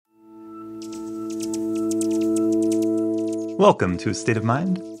Welcome to A State of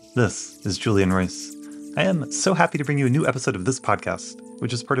Mind. This is Julian Royce. I am so happy to bring you a new episode of this podcast,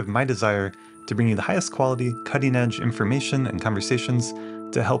 which is part of my desire to bring you the highest quality, cutting-edge information and conversations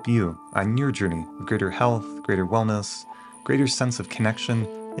to help you on your journey of greater health, greater wellness, greater sense of connection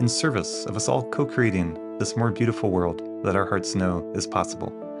in service of us all co-creating this more beautiful world that our hearts know is possible.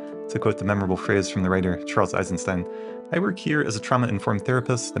 To quote the memorable phrase from the writer Charles Eisenstein, I work here as a trauma-informed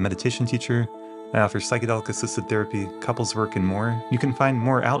therapist, a meditation teacher. I offer psychedelic-assisted therapy, couples work, and more. You can find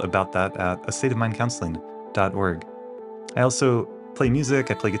more out about that at astateofmindcounseling.org. I also play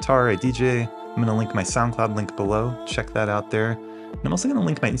music, I play guitar, I DJ. I'm going to link my SoundCloud link below. Check that out there. And I'm also going to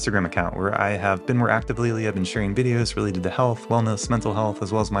link my Instagram account where I have been more active lately. I've been sharing videos related to health, wellness, mental health,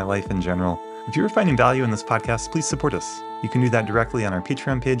 as well as my life in general. If you're finding value in this podcast, please support us. You can do that directly on our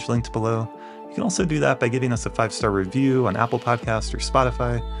Patreon page linked below. You can also do that by giving us a 5-star review on Apple Podcasts or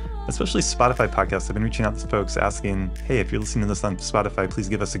Spotify. Especially Spotify podcasts. I've been reaching out to folks asking, hey, if you're listening to this on Spotify, please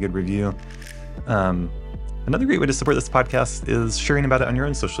give us a good review. Another great way to support this podcast is sharing about it on your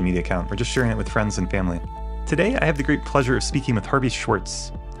own social media account or just sharing it with friends and family. Today, I have the great pleasure of speaking with Harvey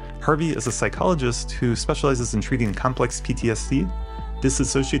Schwartz. Harvey is a psychologist who specializes in treating complex PTSD,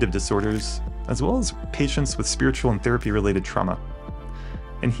 dissociative disorders, as well as patients with spiritual and therapy-related trauma.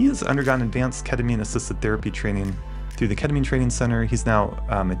 And he has undergone advanced ketamine-assisted therapy training through the Ketamine Training Center. He's now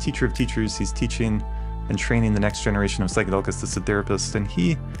a teacher of teachers. He's teaching and training the next generation of psychedelic-assisted therapists, and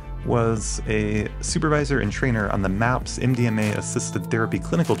he was a supervisor and trainer on the MAPS MDMA-assisted therapy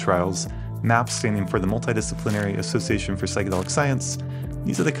clinical trials, MAPS standing for the Multidisciplinary Association for Psychedelic Science.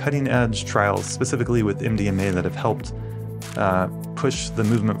 These are the cutting-edge trials, specifically with MDMA, that have helped push the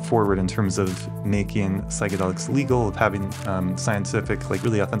movement forward in terms of making psychedelics legal, of having scientific, like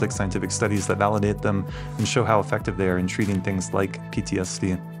really authentic scientific studies that validate them and show how effective they are in treating things like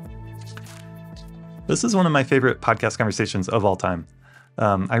PTSD. This is one of my favorite podcast conversations of all time.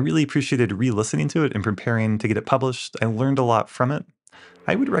 I really appreciated re-listening to it and preparing to get it published. I learned a lot from it.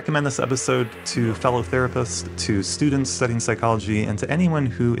 I would recommend this episode to fellow therapists, to students studying psychology, and to anyone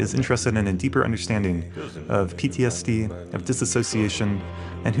who is interested in a deeper understanding of PTSD, of dissociation,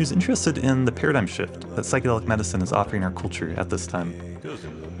 and who's interested in the paradigm shift that psychedelic medicine is offering our culture at this time.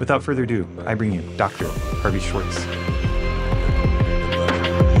 Without further ado, I bring you Dr. Harvey Schwartz.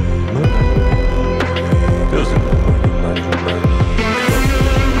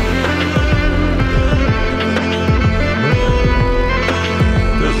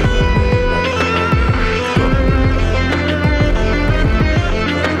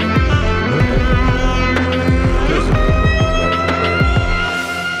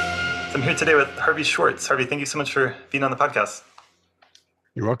 Today with Harvey Schwartz. Harvey, thank you so much for being on the podcast.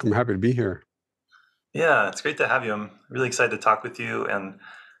 You're welcome. Happy to be here. Yeah, it's great to have you. I'm really excited to talk with you. And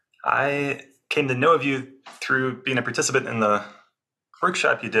I came to know of you through being a participant in the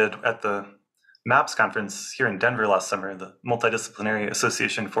workshop you did at the MAPS conference here in Denver last summer, the Multidisciplinary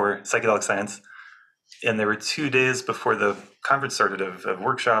Association for Psychedelic Science. And there were 2 days before the conference started of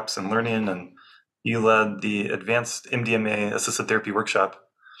workshops and learning, and you led the Advanced MDMA Assisted Therapy workshop,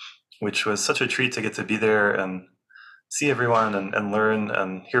 which was such a treat to get to be there and see everyone and learn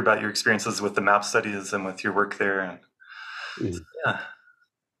and hear about your experiences with the MAP studies and with your work there. And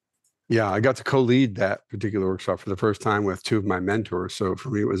Yeah, I got to co-lead that particular workshop for the first time with 2 of my mentors. So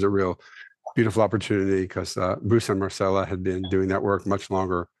for me, it was a real beautiful opportunity because Bruce and Marcella had been doing that work much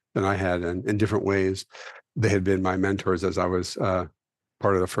longer than I had, and in different ways. They had been my mentors as I was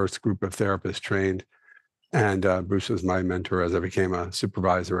part of the first group of therapists trained. And Bruce was my mentor as I became a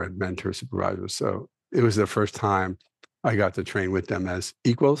supervisor and mentor supervisor. So it was the first time I got to train with them as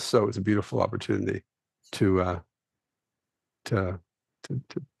equals. So it was a beautiful opportunity to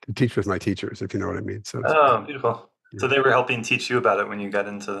teach with my teachers, if you know what I mean. So beautiful. Yeah. So they were helping teach you about it when you got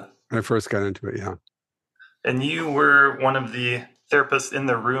into. When I first got into it, yeah. And you were one of the therapists in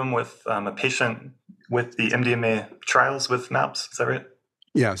the room with a patient with the MDMA trials with MAPS. Is that right?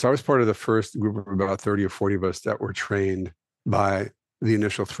 Yeah, so I was part of the first group of about 30 or 40 of us that were trained by the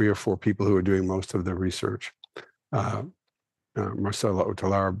initial 3 or 4 people who were doing most of the research. Marcella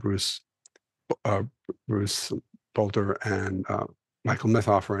Otalara, Bruce Bolter, and Michael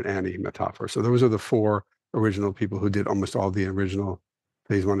Methofer and Annie Methofer. So those are the 4 original people who did almost all the original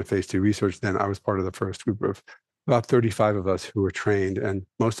phase 1 and phase 2 research. Then I was part of the first group of about 35 of us who were trained, and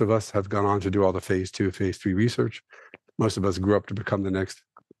most of us have gone on to do all the phase 2, phase 3 research. Most of us grew up to become the next,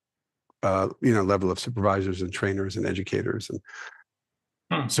 level of supervisors and trainers and educators,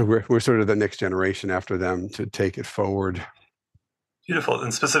 and so we're sort of the next generation after them to take it forward. Beautiful,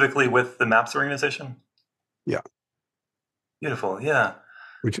 and specifically with the MAPS organization. Yeah. Beautiful, yeah.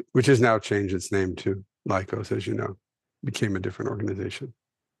 Which has now changed its name to Lykos, as you know. became a different organization.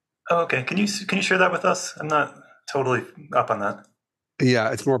 Oh, okay. Can you share that with us? I'm not totally up on that. Yeah,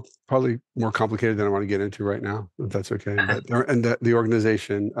 it's probably more complicated than I want to get into right now, if that's okay. But the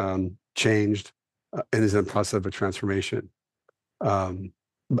organization changed and is in the process of a transformation um,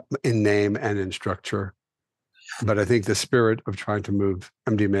 in name and in structure. But I think the spirit of trying to move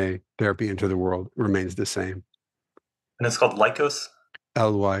MDMA therapy into the world remains the same. And it's called Lykos?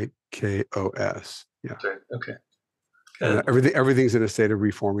 Lykos. Yeah. Right. Okay. And Good. everything's in a state of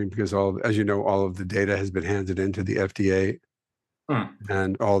reforming because as you know, all of the data has been handed into the FDA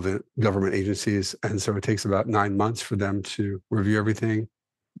and all the government agencies. And so it takes about 9 months for them to review everything.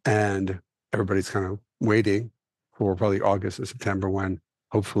 And everybody's kind of waiting for probably August or September when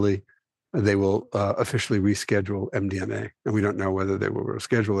hopefully they will officially reschedule MDMA. And we don't know whether they will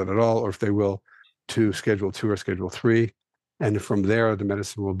reschedule it at all or if they will to Schedule 2 or Schedule 3. And from there, the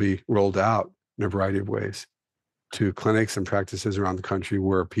medicine will be rolled out in a variety of ways to clinics and practices around the country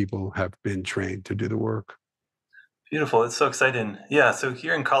where people have been trained to do the work. Beautiful. It's so exciting. Yeah. So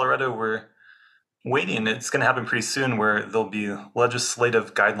here in Colorado, we're waiting. It's going to happen pretty soon where there'll be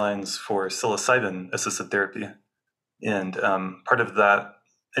legislative guidelines for psilocybin-assisted therapy. And part of that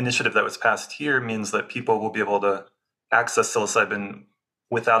initiative that was passed here means that people will be able to access psilocybin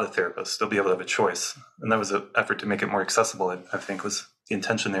without a therapist. They'll be able to have a choice. And that was an effort to make it more accessible, I think was the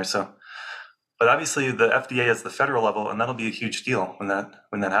intention there. So, but obviously the FDA is the federal level, and that'll be a huge deal when that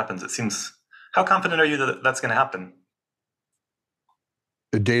happens. It seems, how confident are you that that's going to happen?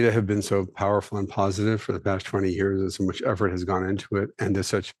 The data have been so powerful and positive for the past 20 years, and so much effort has gone into it, and there's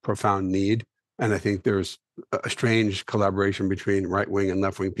such profound need. And I think there's a strange collaboration between right-wing and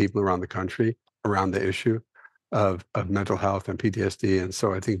left-wing people around the country around the issue of mental health and PTSD. And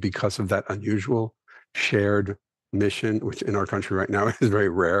so I think because of that unusual shared mission, which in our country right now is very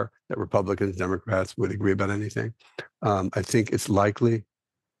rare, that Republicans, Democrats would agree about anything, I think it's likely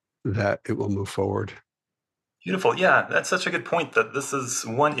that it will move forward. Beautiful. Yeah, that's such a good point that this is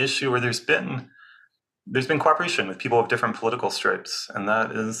one issue where there's been cooperation with people of different political stripes, and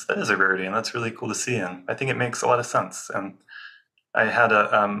that is a rarity, and that's really cool to see. And I think it makes a lot of sense. And I had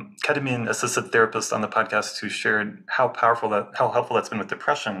a ketamine-assisted therapist on the podcast who shared how helpful that's been with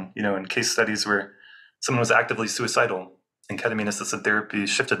depression. In case studies where someone was actively suicidal, and ketamine-assisted therapy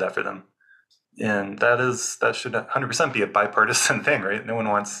shifted that for them. And that should 100% be a bipartisan thing, right? No one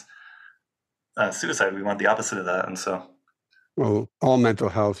wants suicide. We want the opposite of that, and so. Well, all mental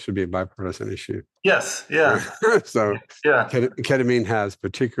health should be a bipartisan issue. Yes, yeah. So yeah. Ketamine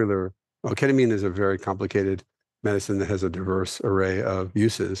is a very complicated medicine that has a diverse array of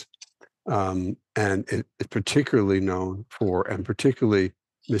uses. And it's particularly known for, and particularly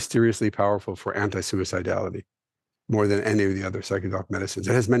mysteriously powerful for anti-suicidality, more than any of the other psychedelic medicines.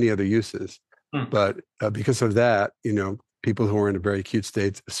 It has many other uses, but because of that, people who are in a very acute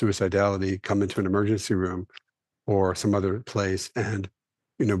state of suicidality come into an emergency room or some other place, and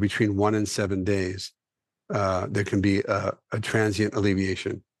between 1 and 7 days, there can be a transient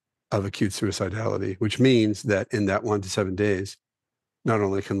alleviation of acute suicidality, which means that in that 1 to 7 days, not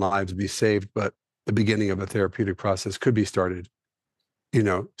only can lives be saved, but the beginning of a therapeutic process could be started,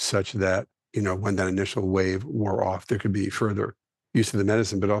 such that, when that initial wave wore off, there could be further use of the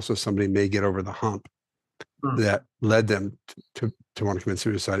medicine, but also somebody may get over the hump that led them to want to commit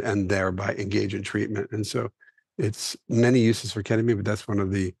suicide and thereby engage in treatment. And so it's many uses for ketamine, but that's one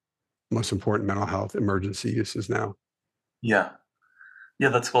of the most important mental health emergency uses now. Yeah. Yeah,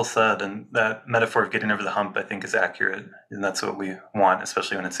 that's well said. And that metaphor of getting over the hump, I think, is accurate. And that's what we want,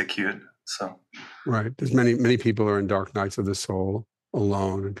 especially when it's acute. So. Right. There's many people are in dark nights of the soul,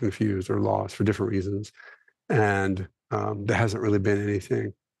 alone and confused or lost for different reasons. And there hasn't really been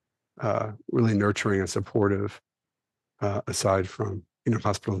anything really nurturing and supportive aside from,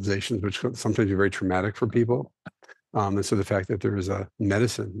 hospitalizations, which sometimes are very traumatic for people. And so the fact that there is a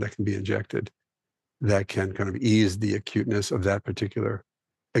medicine that can be injected that can kind of ease the acuteness of that particular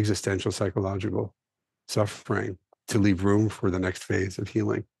existential psychological suffering to leave room for the next phase of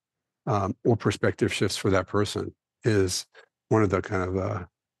healing or perspective shifts for that person is one of the kind of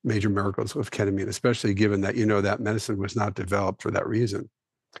major miracles of ketamine, especially given that, that medicine was not developed for that reason.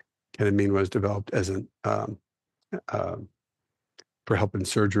 Ketamine was developed as for help in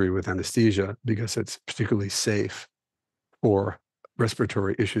surgery with anesthesia because it's particularly safe for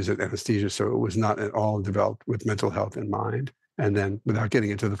respiratory issues and anesthesia. So it was not at all developed with mental health in mind. And then, without getting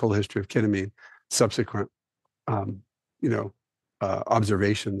into the full history of ketamine, subsequent,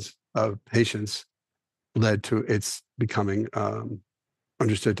 observations of patients led to its becoming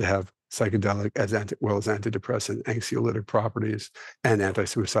understood to have psychedelic as well as antidepressant, anxiolytic properties, and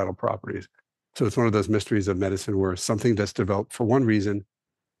anti-suicidal properties. So it's one of those mysteries of medicine where something that's developed for one reason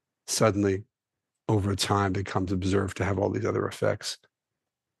suddenly over time becomes observed to have all these other effects,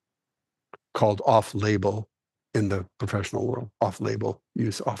 called off-label in the professional world, off-label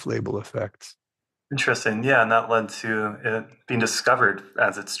use, off-label effects. Interesting. Yeah, and that led to it being discovered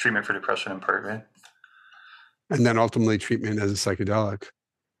as its treatment for depression in part, right? And then ultimately treatment as a psychedelic,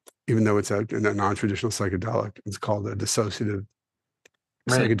 even though it's a non-traditional psychedelic, it's called a dissociative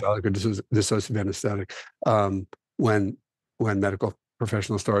Right. psychedelic or dissociative anesthetic. When medical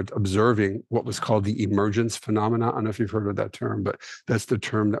professionals started observing what was called the emergence phenomena, I don't know if you've heard of that term, but that's the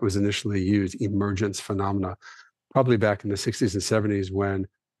term that was initially used, emergence phenomena, probably back in the 60s and 70s when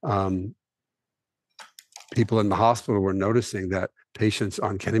people in the hospital were noticing that patients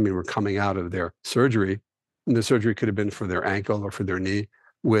on ketamine were coming out of their surgery, and the surgery could have been for their ankle or for their knee,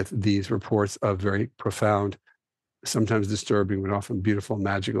 with these reports of very profound, sometimes disturbing, but often beautiful,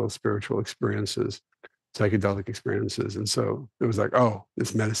 magical, spiritual experiences, psychedelic experiences. And so it was like, oh,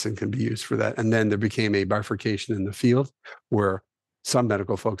 this medicine can be used for that. And then there became a bifurcation in the field where some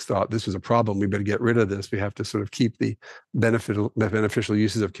medical folks thought this was a problem. We better get rid of this. We have to sort of keep the beneficial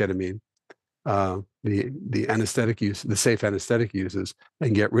uses of ketamine, the anesthetic use, the safe anesthetic uses,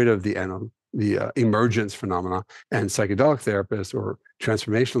 and get rid of the emergence phenomena. And psychedelic therapists or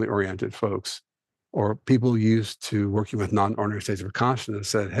transformationally oriented folks or people used to working with non-ordinary states of consciousness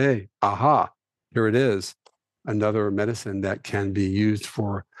said, hey, aha, here it is, another medicine that can be used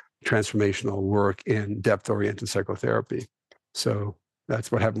for transformational work in depth-oriented psychotherapy. So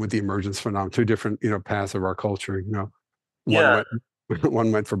that's what happened with the emergence phenomenon. Two different, paths of our culture. Yeah.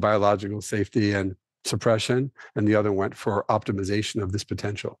 One went for biological safety and suppression, and the other went for optimization of this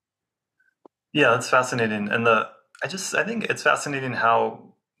potential. Yeah, that's fascinating. And I think it's fascinating how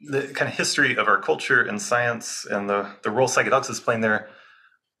the kind of history of our culture and science and the role psychedelics is playing there.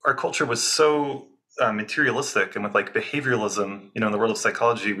 Our culture was so materialistic, and with like behavioralism, in the world of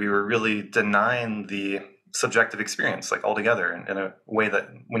psychology, we were really denying the subjective experience like altogether in a way that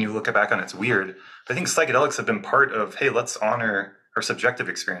when you look back on it, it's weird. But I think psychedelics have been part of, hey, let's honor our subjective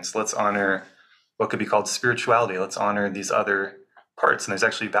experience. Let's honor what could be called spirituality. Let's honor these other parts. And there's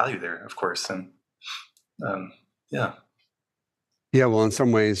actually value there, of course. And yeah. Yeah, well, in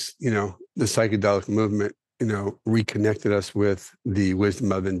some ways, the psychedelic movement, reconnected us with the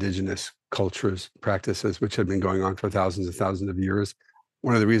wisdom of indigenous cultures, practices, which had been going on for thousands and thousands of years.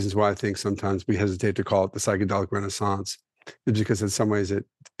 One of the reasons why I think sometimes we hesitate to call it the psychedelic renaissance is because in some ways it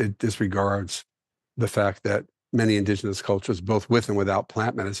disregards the fact that many indigenous cultures, both with and without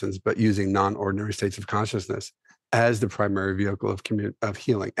plant medicines, but using non-ordinary states of consciousness as the primary vehicle of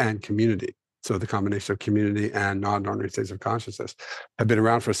healing and community. So the combination of community and non-ordinary states of consciousness have been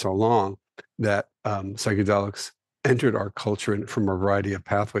around for so long that psychedelics entered our culture from a variety of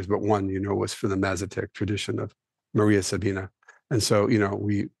pathways, but one, was for the Mazatec tradition of Maria Sabina. And so,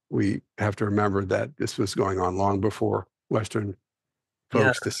 we have to remember that this was going on long before Western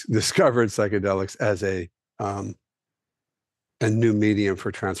folks discovered psychedelics as a new medium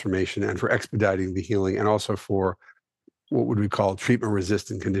for transformation and for expediting the healing, and also for what would we call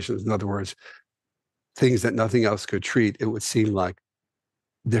treatment-resistant conditions. In other words, things that nothing else could treat. It would seem like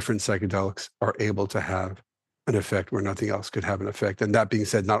different psychedelics are able to have an effect where nothing else could have an effect. And that being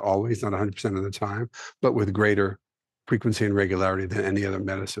said, not always, not 100% of the time, but with greater frequency and regularity than any other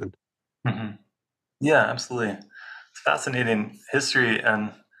medicine. Mm-hmm. Yeah, absolutely. It's fascinating history.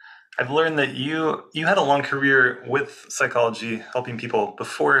 And I've learned that you had a long career with psychology, helping people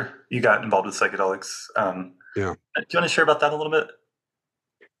before you got involved with psychedelics. Yeah. Do you want to share about that a little bit?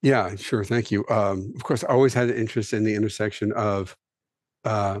 Yeah, sure. Thank you. Of course, I always had an interest in the intersection of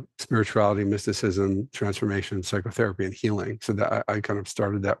spirituality, mysticism, transformation, psychotherapy, and healing. So that I kind of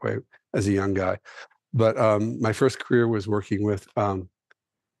started that way as a young guy. But my first career was working with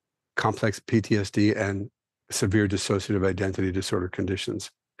complex PTSD and severe dissociative identity disorder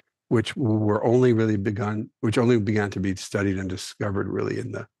conditions, which began to be studied and discovered really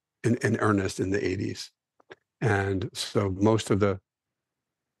in earnest in the 80s. And so most of the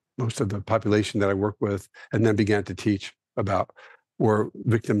population that I worked with and then began to teach about were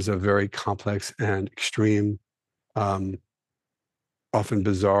victims of very complex and extreme, often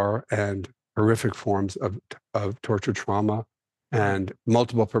bizarre and horrific forms of torture, trauma, and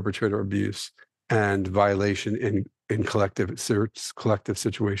multiple perpetrator abuse and violation in collective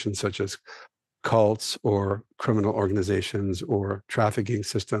situations such as cults or criminal organizations or trafficking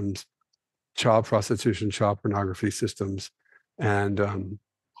systems, child prostitution, child pornography systems, and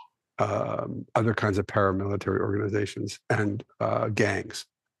other kinds of paramilitary organizations and gangs.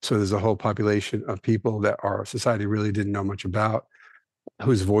 So there's a whole population of people that our society really didn't know much about,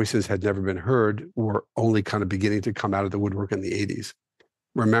 whose voices had never been heard were only kind of beginning to come out of the woodwork in the 80s.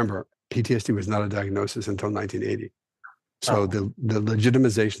 Remember, PTSD was not a diagnosis until 1980. So the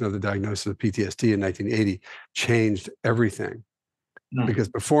legitimization of the diagnosis of PTSD in 1980 changed everything. Because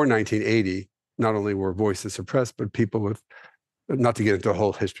before 1980, not only were voices suppressed, but people with, not to get into a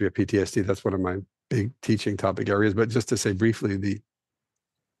whole history of PTSD, that's one of my big teaching topic areas, but just to say briefly,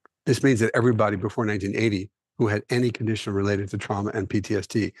 this means that everybody before 1980 who had any condition related to trauma and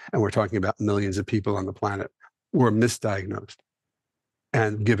PTSD, and we're talking about millions of people on the planet, were misdiagnosed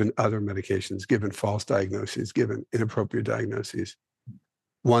and given other medications, given false diagnoses, given inappropriate diagnoses.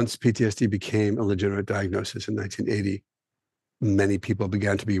 Once PTSD became a legitimate diagnosis in 1980, many people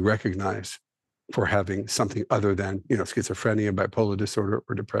began to be recognized for having something other than, schizophrenia, bipolar disorder,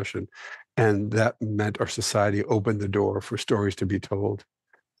 or depression. And that meant our society opened the door for stories to be told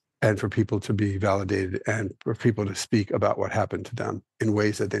and for people to be validated and for people to speak about what happened to them in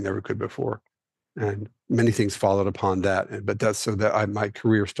ways that they never could before. And many things followed upon that. But that's so that my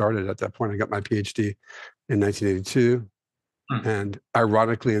career started at that point. I got my PhD in 1982. And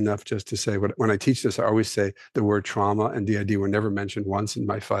ironically enough, just to say, when I teach this, I always say the word trauma and DID were never mentioned once in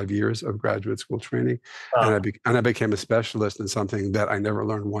my 5 years of graduate school training. And I became a specialist in something that I never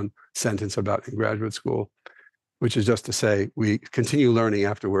learned one sentence about in graduate school, which is just to say we continue learning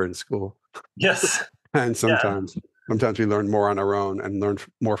after we're in school. Yes. And sometimes we learn more on our own and learn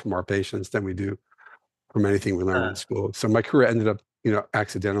more from our patients than we do from anything we learned in school. So my career ended up,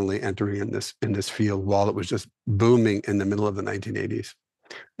 accidentally entering in this field while it was just booming in the middle of the 1980s.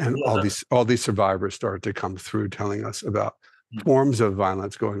 And all these survivors started to come through telling us about forms of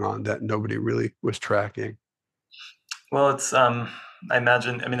violence going on that nobody really was tracking. Well, it's I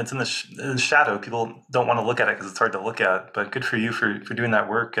imagine, it's in the shadow. People don't want to look at it because it's hard to look at, but good for you for doing that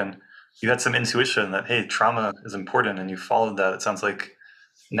work. And you had some intuition that, hey, trauma is important, and you followed that. It sounds like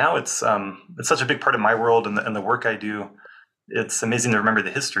now it's such a big part of my world and the work I do. It's amazing to remember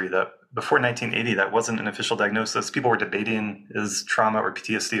the history that before 1980, that wasn't an official diagnosis. People were debating, is trauma or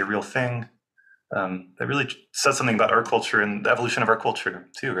PTSD a real thing? That really says something about our culture and the evolution of our culture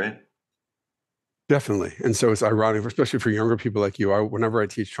too, right? Definitely. And so it's ironic, especially for younger people like you. Whenever I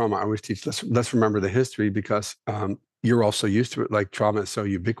teach trauma, I always teach, let's remember the history, because you're also used to it. Like, trauma is so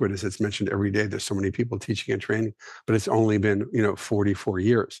ubiquitous. It's mentioned every day. There's so many people teaching and training, but it's only been, 44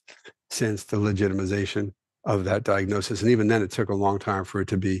 years since the legitimization of that diagnosis. And even then, it took a long time for it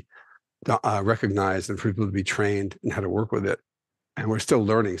to be recognized and for people to be trained in how to work with it. And we're still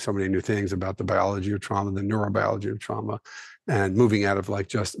learning so many new things about the biology of trauma, the neurobiology of trauma, and moving out of like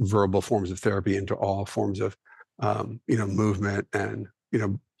just verbal forms of therapy into all forms of, movement and,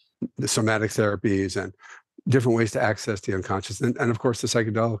 the somatic therapies and different ways to access the unconscious. And of course, the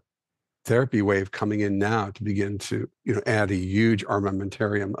psychedelic therapy wave coming in now to begin to, add a huge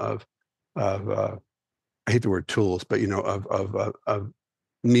armamentarium of I hate the word tools, but, of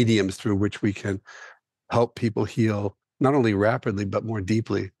mediums through which we can help people heal not only rapidly, but more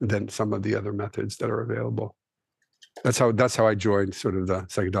deeply than some of the other methods that are available. That's how I joined sort of the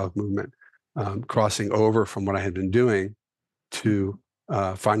psychedelic movement, crossing over from what I had been doing to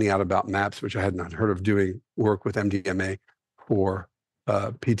finding out about MAPS, which I had not heard of, doing work with MDMA for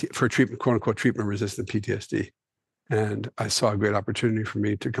treatment, quote unquote, treatment resistant PTSD. And I saw a great opportunity for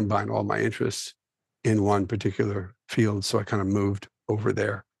me to combine all my interests in one particular field. So I kind of moved over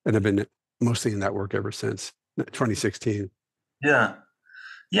there and have been mostly in that work ever since 2016. Yeah.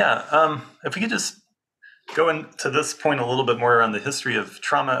 If we could just go into this point a little bit more on the history of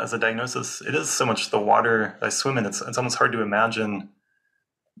trauma as a diagnosis. It is so much the water I swim in. It's almost hard to imagine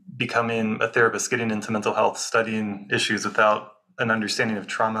becoming a therapist, getting into mental health, studying issues without an understanding of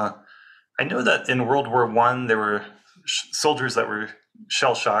trauma. I know that in World War I, there were soldiers that were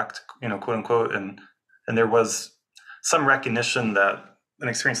shell-shocked, quote unquote, and there was some recognition that an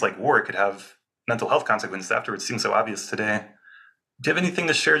experience like war could have mental health consequences afterwards. It seems so obvious today. Do you have anything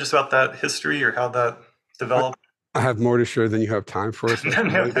to share just about that history or how that developed? I have more to share than you have time for, so I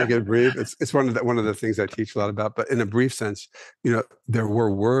really make it brief. It's one of the things I teach a lot about. But in a brief sense, there were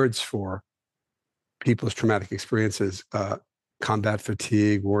words for people's traumatic experiences: combat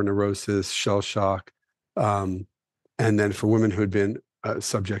fatigue, war neurosis, shell shock, and then for women who had been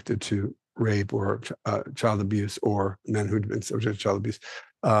subjected to rape or child abuse, or men who'd been subject to child abuse.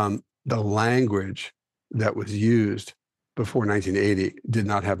 The language that was used before 1980 did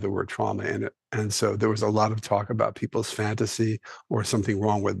not have the word trauma in it. And so there was a lot of talk about people's fantasy or something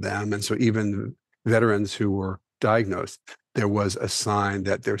wrong with them. And so even veterans who were diagnosed, there was a sign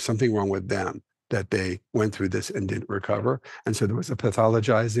that there's something wrong with them. that they went through this and didn't recover. And so there was a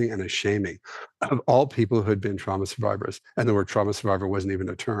pathologizing and a shaming of all people who had been trauma survivors. And the word trauma survivor wasn't even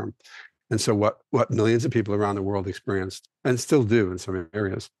a term. And so what millions of people around the world experienced, and still do in some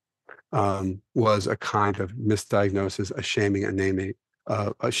areas, was a kind of misdiagnosis, a shaming, a naming,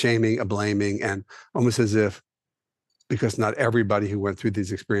 a shaming, a blaming, and almost as if, because not everybody who went through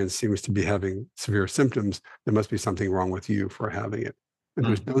these experiences seems to be having severe symptoms, there must be something wrong with you for having it. And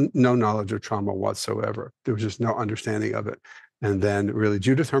there was no knowledge of trauma whatsoever. There was just no understanding of it. And then really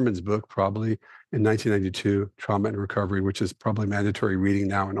Judith Herman's book, probably in 1992, Trauma and Recovery, which is probably mandatory reading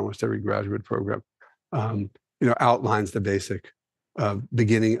now in almost every graduate program, outlines the basic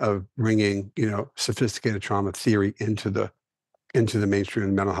beginning of bringing, sophisticated trauma theory into the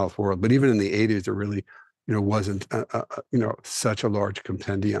mainstream mental health world. But even in the 80s, there really, wasn't, such a large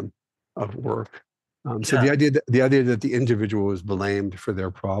compendium of work. So the idea that the individual was blamed for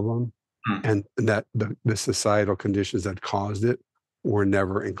their problem and that the societal conditions that caused it were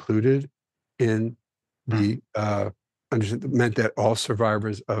never included in the meant that all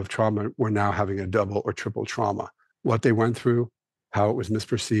survivors of trauma were now having a double or triple trauma. What they went through, how it was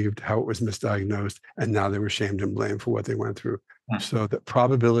misperceived, how it was misdiagnosed, and now they were shamed and blamed for what they went through. So the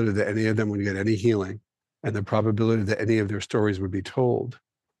probability that any of them would get any healing and the probability that any of their stories would be told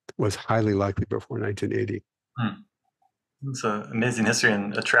was highly likely before 1980. It's an amazing history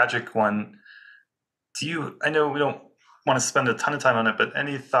and a tragic one. I know we don't want to spend a ton of time on it, but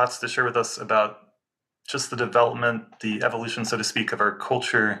any thoughts to share with us about just the development, the evolution, so to speak, of our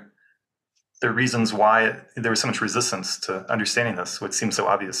culture, the reasons why there was so much resistance to understanding this, what seems so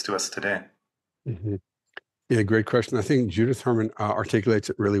obvious to us today? Yeah, great question. I think Judith Herman articulates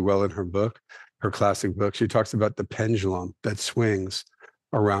it really well in her book, her classic book. She talks about the pendulum that swings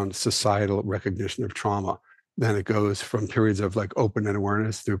around societal recognition of trauma. Then it goes from periods of like open and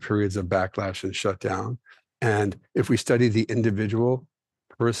awareness through periods of backlash and shutdown. And if we study the individual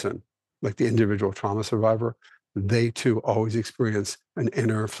person, like the individual trauma survivor, they too always experience an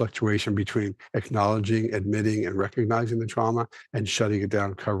inner fluctuation between acknowledging, admitting, and recognizing the trauma and shutting it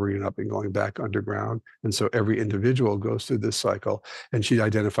down, covering it up, and going back underground. And so every individual goes through this cycle. And she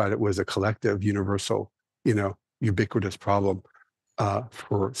identified it was a collective, universal, ubiquitous problem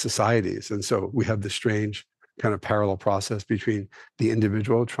for societies. And so we have this strange kind of parallel process between the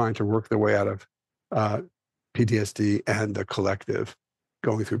individual trying to work their way out of PTSD and the collective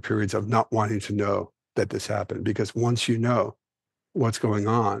going through periods of not wanting to know that this happened. Because once you know what's going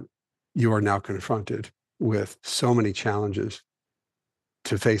on, you are now confronted with so many challenges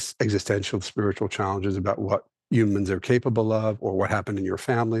to face existential, spiritual challenges about what humans are capable of or what happened in your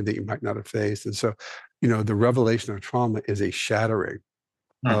family that you might not have faced. And so, the revelation of trauma is a shattering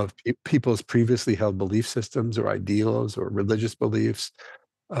of people's previously held belief systems or ideals or religious beliefs.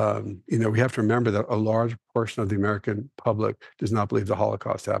 We have to remember that a large portion of the American public does not believe the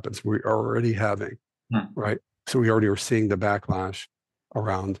Holocaust happened. So we are already having, right? So we already are seeing the backlash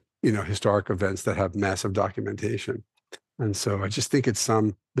around, historic events that have massive documentation. And so I just think it's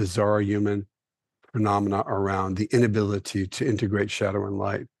some bizarre human phenomena around the inability to integrate shadow and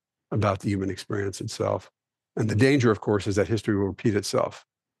light about the human experience itself. And the danger, of course, is that history will repeat itself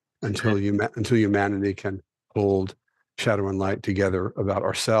until humanity can hold shadow and light together about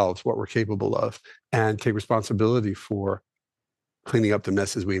ourselves, what we're capable of, and take responsibility for cleaning up the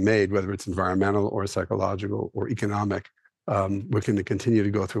messes we made, whether it's environmental or psychological or economic. We're going to continue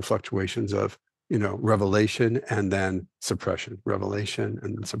to go through fluctuations of, revelation and then suppression, revelation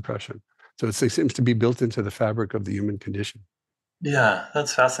and then suppression. So it seems to be built into the fabric of the human condition. Yeah,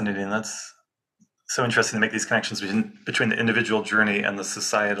 that's fascinating. That's so interesting to make these connections between the individual journey and the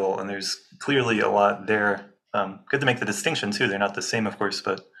societal, and there's clearly a lot there. Good to make the distinction too. They're not the same, of course,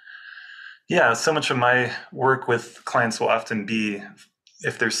 but yeah, so much of my work with clients will often be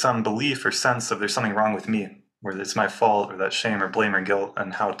if there's some belief or sense of there's something wrong with me, whether it's my fault or that shame or blame or guilt,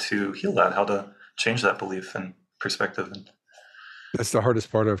 and how to heal that, how to change that belief and perspective. That's the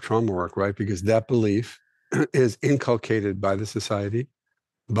hardest part of trauma work, right? Because that belief is inculcated by the society,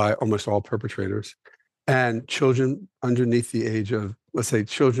 by almost all perpetrators, and children underneath the age of, let's say,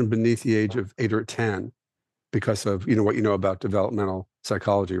 children beneath the age of 8 or 10, because of what you know about developmental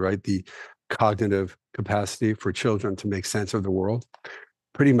psychology, right? The cognitive capacity for children to make sense of the world,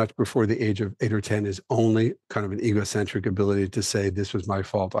 pretty much before the age of 8 or 10 is only kind of an egocentric ability to say, this was my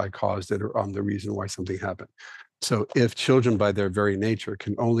fault, I caused it, or I'm the reason why something happened. So if children by their very nature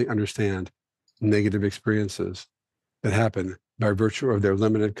can only understand negative experiences that happen by virtue of their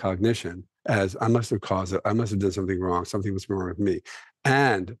limited cognition as I must have caused it, I must have done something wrong, something was wrong with me.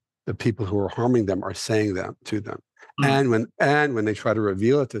 And the people who are harming them are saying them to them. Mm. And when they try to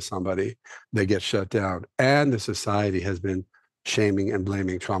reveal it to somebody, they get shut down. And the society has been shaming and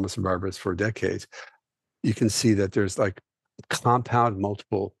blaming trauma survivors for decades. You can see that there's like compound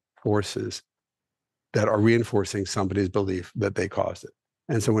multiple forces that are reinforcing somebody's belief that they caused it.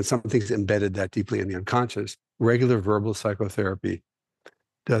 And so when something's embedded that deeply in the unconscious, regular verbal psychotherapy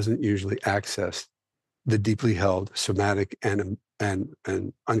doesn't usually access the deeply held somatic and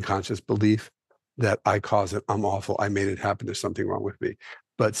unconscious belief that I caused it, I'm awful, I made it happen, there's something wrong with me.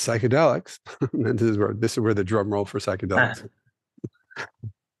 But psychedelics, and this is where the drum roll for psychedelics,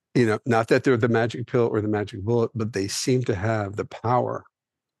 not that they're the magic pill or the magic bullet, but they seem to have the power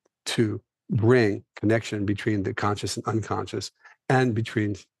to bring connection between the conscious and unconscious, and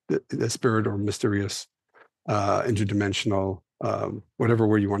between the spirit or mysterious, interdimensional, whatever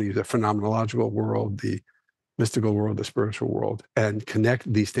word you want to use, the phenomenological world, the mystical world, the spiritual world, and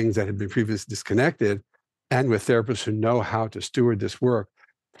connect these things that had been previously disconnected, and with therapists who know how to steward this work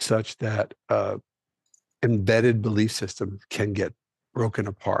such that embedded belief systems can get broken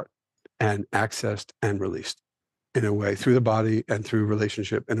apart and accessed and released in a way through the body and through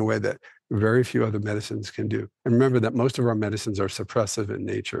relationship in a way that very few other medicines can do. And remember that most of our medicines are suppressive in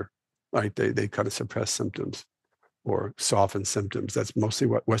nature, right? They kind of suppress symptoms or soften symptoms. That's mostly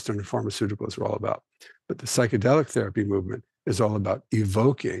what Western pharmaceuticals are all about. But the psychedelic therapy movement is all about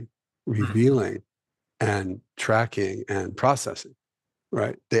evoking, revealing, and tracking and processing,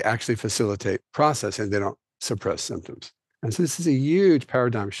 right? They actually facilitate processing. They don't suppress symptoms. And so this is a huge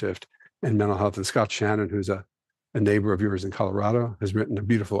paradigm shift in mental health. And Scott Shannon, who's a neighbor of yours in Colorado, has written a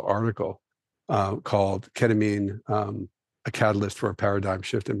beautiful article called Ketamine, a Catalyst for a Paradigm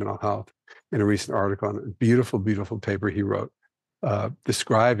Shift in Mental Health, in a recent article, and a beautiful, beautiful paper he wrote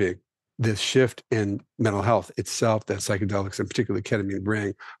describing this shift in mental health itself that psychedelics, and particularly ketamine,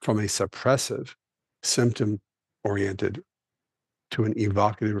 bring from a suppressive, symptom-oriented to an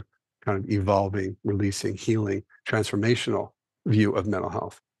evocative, kind of evolving, releasing, healing, transformational view of mental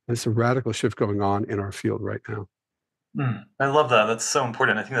health. And it's a radical shift going on in our field right now. I love that. That's so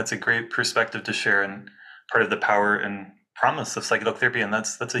important. I think that's a great perspective to share, and part of the power and promise of psychedelic therapy. And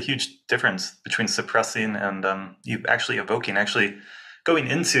that's a huge difference between suppressing and you actually evoking, actually going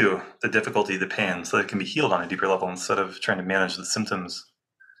into the difficulty, the pain, so that it can be healed on a deeper level instead of trying to manage the symptoms.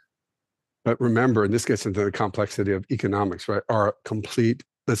 But remember, and this gets into the complexity of economics, right? Our complete,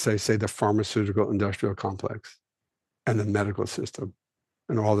 let's say the pharmaceutical industrial complex and the medical system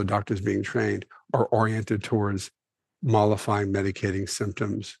and all the doctors being trained are oriented towards mollifying, medicating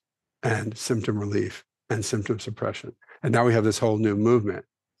symptoms and symptom relief and symptom suppression. And now we have this whole new movement,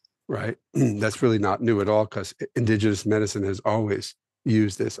 right? That's really not new at all, because indigenous medicine has always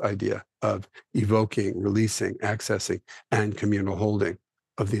used this idea of evoking, releasing, accessing, and communal holding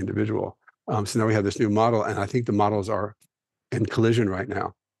of the individual. So now we have this new model, and I think the models are in collision right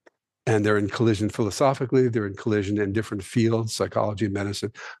now. And they're in collision philosophically, they're in collision in different fields, psychology,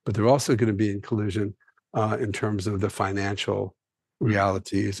 medicine, but they're also going to be in collision in terms of the financial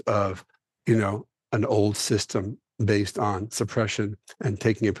realities of, an old system based on suppression and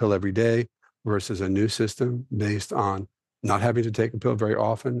taking a pill every day versus a new system based on not having to take a pill very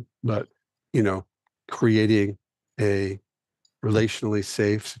often, but, creating a relationally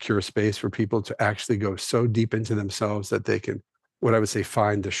safe, secure space for people to actually go so deep into themselves that they can, what I would say,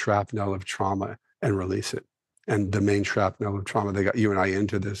 find the shrapnel of trauma and release it. And the main shrapnel of trauma, they got you and I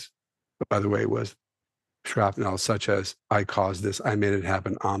into this, by the way, was shrapnel such as, I caused this, I made it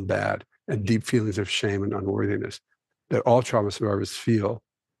happen, I'm bad, and deep feelings of shame and unworthiness that all trauma survivors feel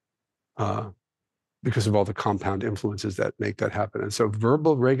because of all the compound influences that make that happen. And so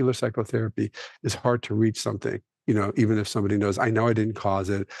verbal regular psychotherapy is hard to reach something, even if somebody knows, I know I didn't cause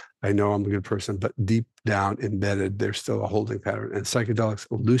it, I know I'm a good person, but deep down embedded, there's still a holding pattern. And psychedelics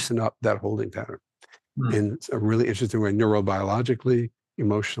loosen up that holding pattern in a really interesting way, neurobiologically,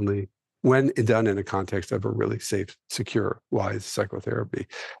 emotionally, when done in a context of a really safe, secure, wise psychotherapy.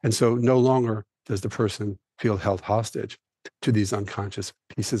 And so no longer does the person feel held hostage to these unconscious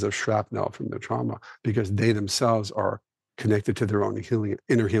pieces of shrapnel from their trauma, because they themselves are connected to their own healing,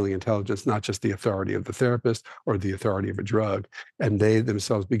 inner healing intelligence, not just the authority of the therapist or the authority of a drug. And they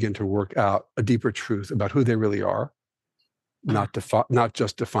themselves begin to work out a deeper truth about who they really are, not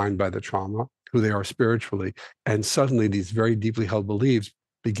just defined by the trauma, who they are spiritually. And suddenly these very deeply held beliefs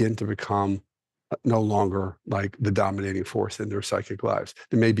begin to become no longer like the dominating force in their psychic lives.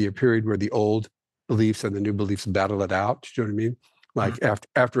 There may be a period where the old beliefs and the new beliefs battle it out. Do you know what I mean? Like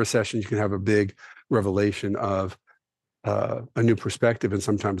after a session, you can have a big revelation of a new perspective, and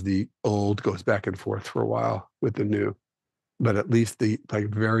sometimes the old goes back and forth for a while with the new. but at least the like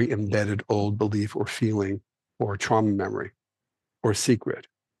very embedded old belief or feeling or trauma memory or secret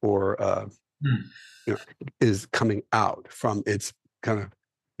or you know, is coming out from its kind of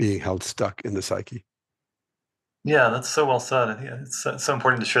being held stuck in the psyche. Yeah, that's so well said. I think it's so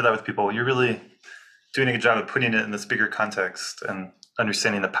important to share that with people. You're really doing a good job of putting it in this bigger context and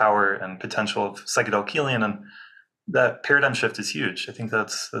understanding the power and potential of psychedelic healing, and that paradigm shift is huge. I think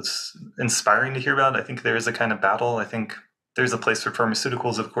that's inspiring to hear about. I think there is a kind of battle. I think there's a place for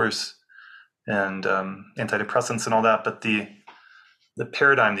pharmaceuticals, of course, and antidepressants and all that, but the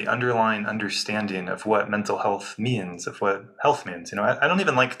paradigm, the underlying understanding of what mental health means, of what health means. I don't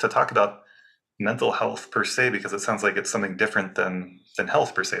even like to talk about mental health per se, because it sounds like it's something different than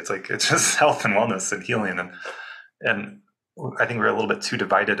health per se. It's like it's just health and wellness and healing, and I think we're a little bit too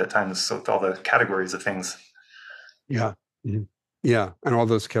divided at times with all the categories of things. Yeah. Mhm. Yeah. And all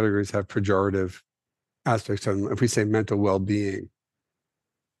those categories have pejorative aspects to them. If we say mental well-being,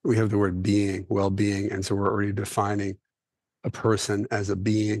 we have the word being, well-being. And so we're already defining a person as a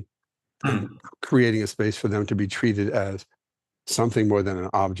being and creating a space for them to be treated as something more than an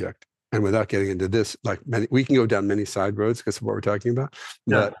object. And without getting into this, like we can go down many side roads because of what we're talking about.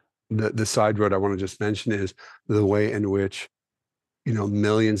 But the side road I want to just mention is the way in which,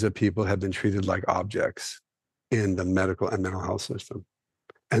 millions of people have been treated like objects in the medical and mental health system.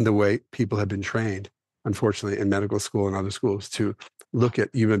 And the way people have been trained, unfortunately, in medical school and other schools to look at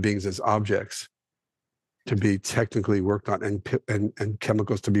human beings as objects to be technically worked on and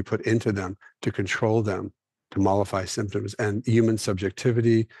chemicals to be put into them to control them, to mollify symptoms, and human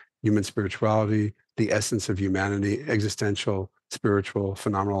subjectivity, human spirituality, the essence of humanity, existential, spiritual,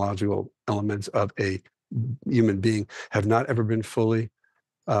 phenomenological elements of a human being have not ever been fully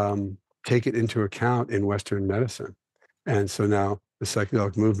taken into account in Western medicine. And so now the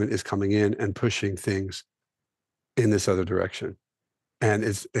psychedelic movement is coming in and pushing things in this other direction. And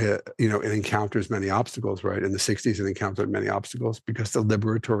it's, it encounters many obstacles, right? In the 60s, it encountered many obstacles because the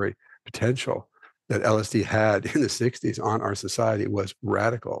liberatory potential that LSD had in the 60s on our society was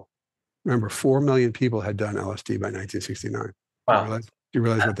radical. Remember, 4 million people had done LSD by 1969. Wow. Do you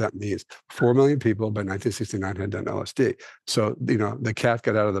realize what that means? 4 million people by 1969 had done LSD. So, the cat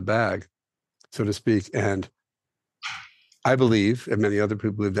got out of the bag, so to speak. And I believe, and many other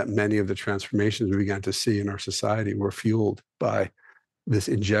people believe, that many of the transformations we began to see in our society were fueled by this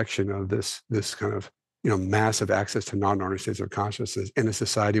injection of this kind of massive access to non-ordinary states of consciousness in a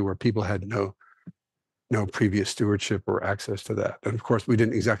society where people had no previous stewardship or access to that. And of course, we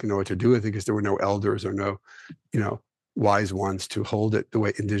didn't exactly know what to do with it because there were no elders or no wise ones to hold it the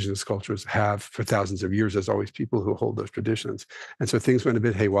way indigenous cultures have for thousands of years. There's always people who hold those traditions. And so things went a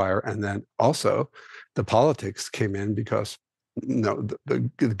bit haywire. And then also the politics came in because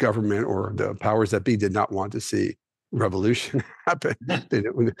the government or the powers that be did not want to see revolution happen. They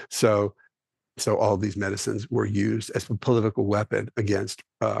didn't, so all these medicines were used as a political weapon against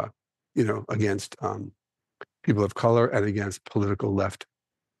people of color and against political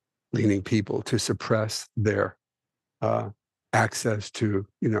left-leaning people to suppress their access to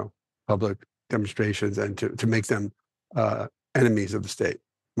public demonstrations and to make them enemies of the state,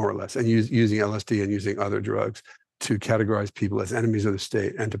 more or less, and using LSD and using other drugs to categorize people as enemies of the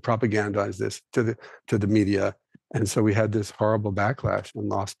state and to propagandize this to the media. And so we had this horrible backlash and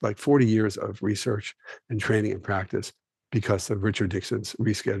lost like 40 years of research and training and practice because of Richard Nixon's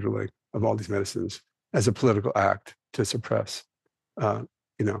rescheduling of all these medicines as a political act to suppress,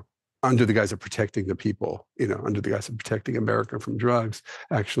 under the guise of protecting the people, under the guise of protecting America from drugs,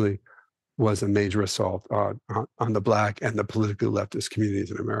 actually was a major assault on the Black and the politically leftist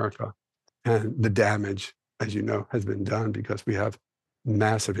communities in America. And the damage, as you know, has been done because we have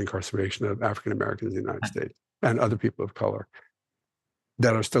massive incarceration of African Americans in the United States and other people of color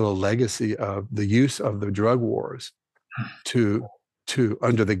that are still a legacy of the use of the drug wars to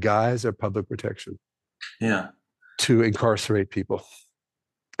under the guise of public protection, to incarcerate people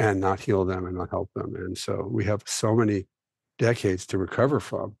and not heal them and not help them. And so we have so many decades to recover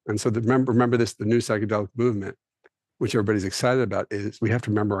from. And so remember this, the new psychedelic movement, which everybody's excited about, is we have to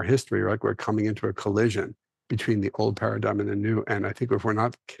remember our history, right? We're coming into a collision between the old paradigm and the new. And I think if we're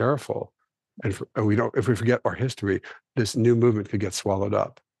not careful and if we forget our history, this new movement could get swallowed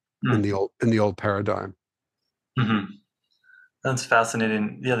up in the old paradigm. Mm-hmm. That's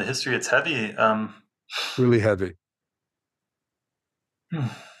fascinating. Yeah, the history, it's heavy. Really heavy.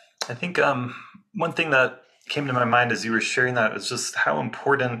 I think one thing that came to my mind as you were sharing that was just how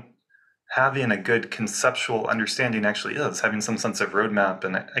important having a good conceptual understanding actually is, having some sense of roadmap.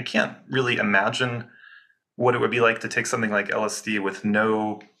 And I can't really imagine what it would be like to take something like LSD with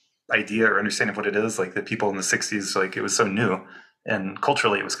no idea or understanding of what it is. Like the people in the 60s, like it was so new, and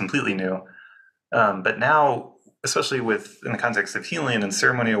culturally it was completely new. But now, especially in the context of healing and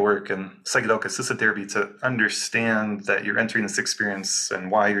ceremonial work and psychedelic assisted therapy, to understand that you're entering this experience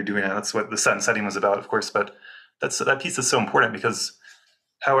and why you're doing it. That's what the set and setting was about, of course. But that piece is so important, because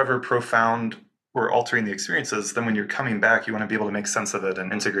however profound or altering the experiences, then when you're coming back, you want to be able to make sense of it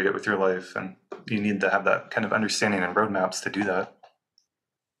and integrate it with your life. And you need to have that kind of understanding and roadmaps to do that.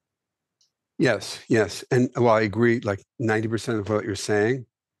 Yes. And well, I agree, like 90% of what you're saying,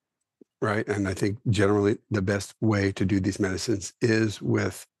 right? And I think generally the best way to do these medicines is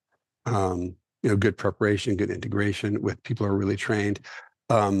with, good preparation, good integration with people who are really trained.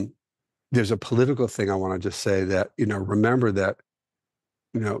 There's a political thing I want to just say that, remember that,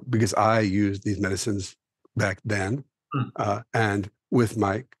 because I used these medicines back then, and with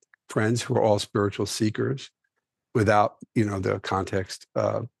my friends who are all spiritual seekers, without the context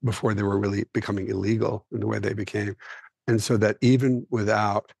before they were really becoming illegal in the way they became, and so that even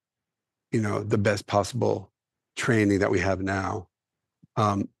without the best possible training that we have now,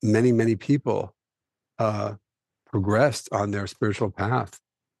 many people progressed on their spiritual path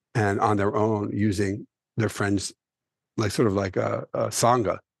and on their own, using their friends, like sort of like a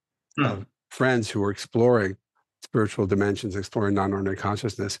sangha of friends who were exploring spiritual dimensions, exploring non-ordinary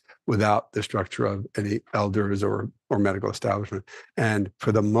consciousness without the structure of any elders or medical establishment. And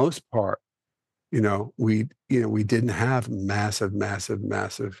for the most part, we didn't have massive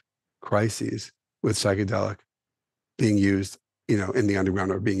crises with psychedelic being used, in the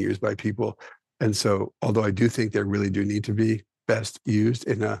underground, or being used by people. And so, although I do think they really do need to be best used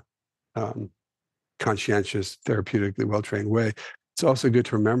in a conscientious, therapeutically well-trained way, it's also good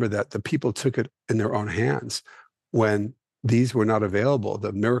to remember that the people took it in their own hands when these were not available.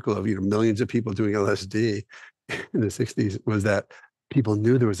 The miracle of millions of people doing LSD in the 60s was that people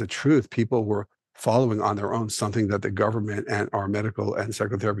knew there was a truth. People were following on their own something that the government and our medical and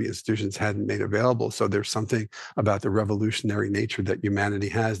psychotherapy institutions hadn't made available. So there's something about the revolutionary nature that humanity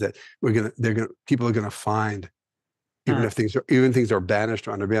has that people are gonna find. Even if things are banished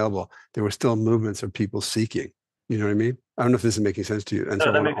or unavailable, there were still movements of people seeking. You know what I mean? I don't know if this is making sense to you. And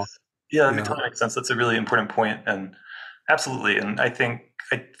so That totally makes sense. That's a really important point, and absolutely. And I think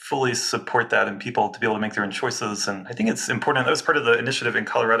I fully support that, and people to be able to make their own choices. And I think it's important. That was part of the initiative in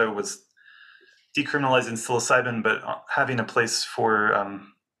Colorado, was decriminalizing psilocybin, but having a place for, and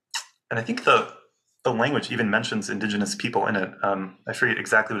I think the language even mentions indigenous people in it. I forget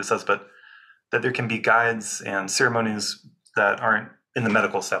exactly what it says, but that there can be guides and ceremonies that aren't in the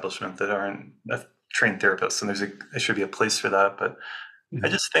medical establishment, that aren't trained therapists, and there should be a place for that. But I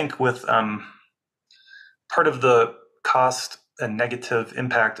just think with part of the cost and negative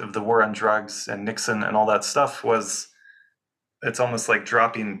impact of the war on drugs and Nixon and all that stuff was, it's almost like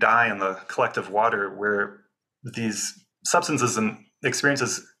dropping dye in the collective water, where these substances and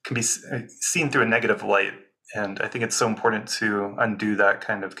experiences can be seen through a negative light. And I think it's so important to undo that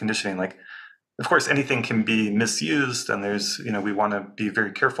kind of conditioning. Like, of course, anything can be misused, and we want to be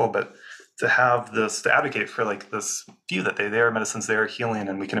very careful, but to have this, to advocate for like this view that they are medicines, they are healing,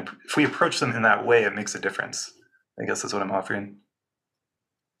 and if we approach them in that way, it makes a difference, I guess is what I'm offering.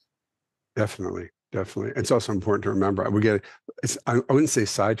 Definitely. It's also important to remember. I wouldn't say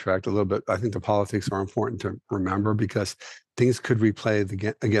sidetracked a little bit. I think the politics are important to remember, because things could replay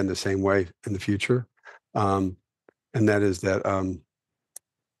again the same way in the future. And that is that,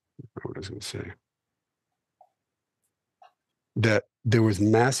 what I was going to say, that there was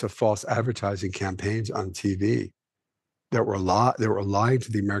massive false advertising campaigns on TV that were lying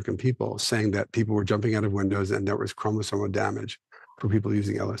to the American people, saying that people were jumping out of windows and there was chromosomal damage for people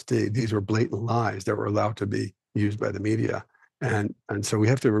using LSD. These were blatant lies that were allowed to be used by the media. And so we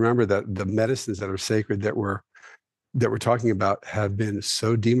have to remember that the medicines that are sacred that we're talking about have been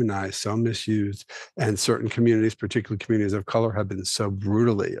so demonized, so misused, and certain communities, particularly communities of color, have been so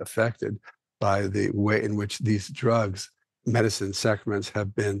brutally affected by the way in which these drugs, medicine, sacraments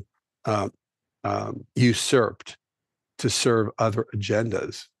have been usurped to serve other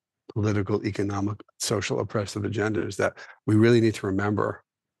agendas, political, economic, social, oppressive agendas, that we really need to remember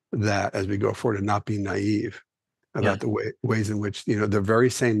that as we go forward, and not be naive about the ways in which, the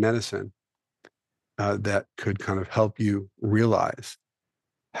very same medicine that could kind of help you realize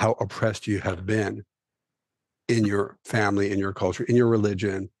how oppressed you have been in your family, in your culture, in your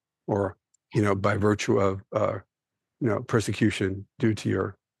religion, or, by virtue of, persecution due to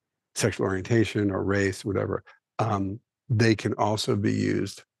your sexual orientation or race, whatever. They can also be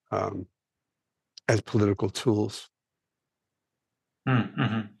used as political tools.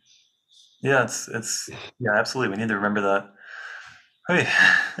 Mm-hmm. Yeah, it's absolutely. We need to remember that.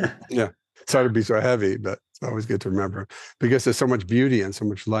 Yeah. Sorry to be so heavy, but it's always good to remember because there's so much beauty and so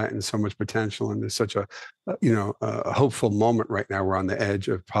much light and so much potential. And there's such a hopeful moment right now. We're on the edge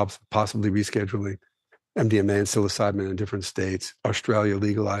of possibly rescheduling MDMA and psilocybin in different states. Australia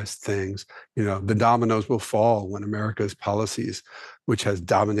legalized things. The dominoes will fall when America's policies, which has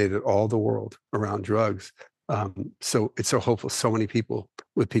dominated all the world around drugs. So it's so hopeful. So many people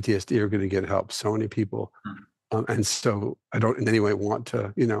with PTSD are going to get help. So many people. And so I don't in any way want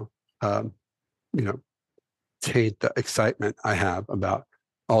to, um, you know, taint the excitement I have about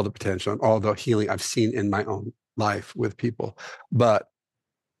all the potential and all the healing I've seen in my own life with people. But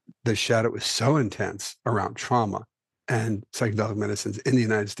the shadow is so intense around trauma and psychedelic medicines in the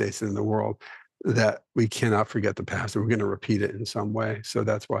United States and in the world that we cannot forget the past, and we're going to repeat it in some way. So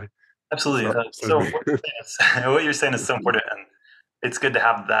that's why. Absolutely. So what you're saying is so important, and it's good to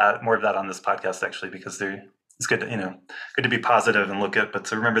have that more of that on this podcast actually, because it's good to good to be positive and look at, but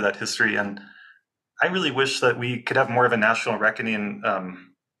to remember that history. And I really wish that we could have more of a national reckoning.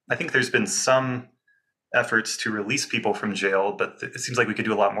 I think there's been some efforts to release people from jail, but it seems like we could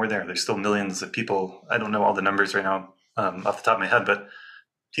do a lot more there. There's still millions of people. I don't know all the numbers right now off the top of my head, but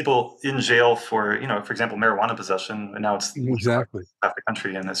people in jail for, for example, marijuana possession, and now it's exactly half the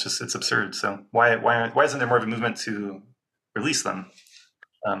country, and it's absurd. So why isn't there more of a movement to release them?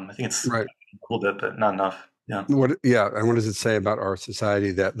 I think it's right. A little bit, but not enough. Yeah. And what does it say about our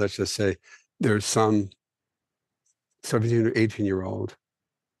society that, let's just say, there's some 17 or 18-year-old,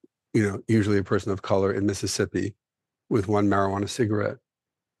 usually a person of color in Mississippi with one marijuana cigarette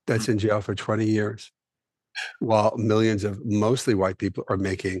that's in jail for 20 years, while millions of mostly white people are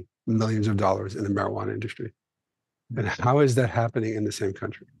making millions of dollars in the marijuana industry. And how is that happening in the same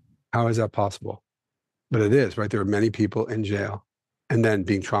country? How is that possible? But it is, right? There are many people in jail and then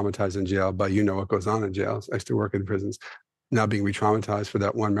being traumatized in jail by what goes on in jails. I used to work in prisons, now being re-traumatized for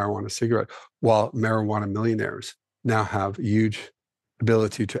that one marijuana cigarette, while marijuana millionaires now have huge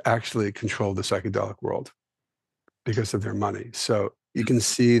ability to actually control the psychedelic world because of their money. So you can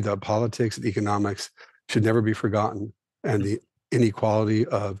see the politics and economics should never be forgotten, and the inequality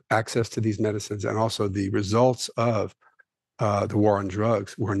of access to these medicines and also the results of the war on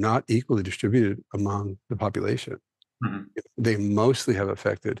drugs were not equally distributed among the population. Mm-hmm. They mostly have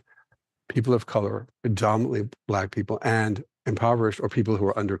affected people of color, predominantly Black people, and impoverished or people who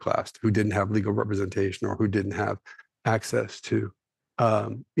are underclassed, who didn't have legal representation or who didn't have access to,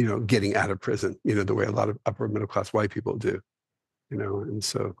 getting out of prison, the way a lot of upper middle class white people do, and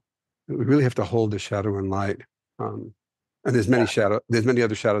so we really have to hold the shadow and light. And there's many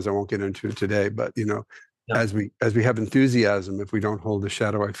other shadows I won't get into today, but as we have enthusiasm, if we don't hold the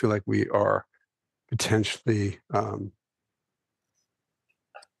shadow, I feel like we are potentially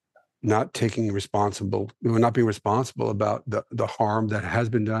not being responsible about the harm that has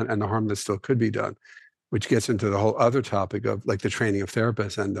been done and the harm that still could be done, which gets into the whole other topic of like the training of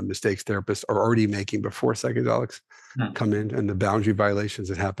therapists and the mistakes therapists are already making before psychedelics come in, and the boundary violations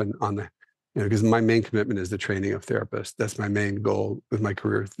that happen on the, because my main commitment is the training of therapists. That's my main goal with my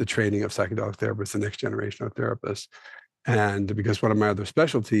career, the training of psychedelic therapists, the next generation of therapists. And because one of my other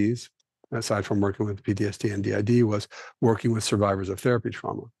specialties, aside from working with PTSD and DID, was working with survivors of therapy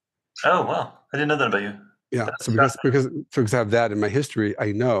trauma. Oh, wow. I didn't know that about you. Yeah. So because I have that in my history,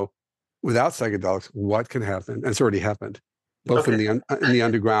 I know without psychedelics, what can happen. And it's already happened, both in the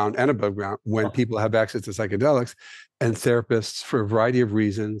underground and above ground, when people have access to psychedelics, and therapists, for a variety of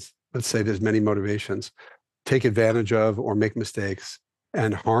reasons, let's say there's many motivations, take advantage of or make mistakes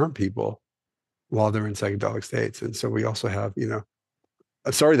and harm people while they're in psychedelic states. And so we also have,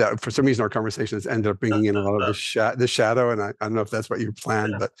 I'm sorry that for some reason our conversation has ended up bringing in a lot of the shadow, and I don't know if that's what you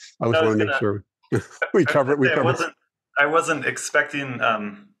planned, but I just want to make sure we cover it. I wasn't expecting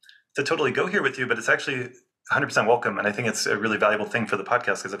to totally go here with you, but it's actually 100% welcome, and I think it's a really valuable thing for the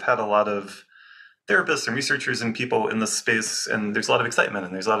podcast, because I've had a lot of therapists and researchers and people in this space, and there's a lot of excitement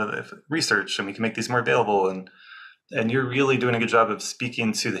and there's a lot of research, and we can make these more available, and you're really doing a good job of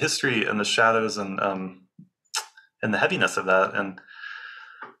speaking to the history and the shadows and the heaviness of that. And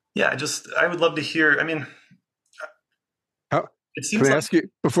yeah, I would love to hear. I mean, it seems. Can I ask you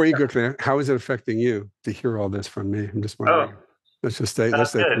before you go, Claire, how is it affecting you to hear all this from me? I'm just wondering. Let's just stay.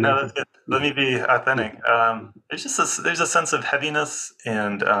 That's good. No, that's good. Let me be authentic. There's a sense of heaviness,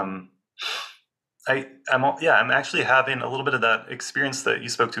 and I'm actually having a little bit of that experience that you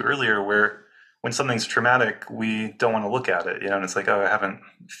spoke to earlier, where when something's traumatic, we don't want to look at it, and it's like, oh, I haven't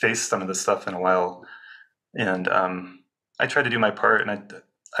faced some of this stuff in a while, and I try to do my part, and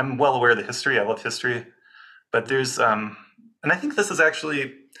I'm well aware of the history. I love history, but there's and I think this is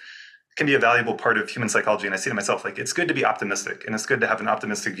actually can be a valuable part of human psychology. And I say to myself, like, it's good to be optimistic, and it's good to have an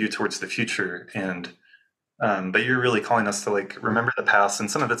optimistic view towards the future. And but you're really calling us to like remember the past,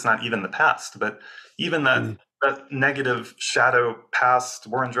 and some of it's not even the past, but even that negative shadow past,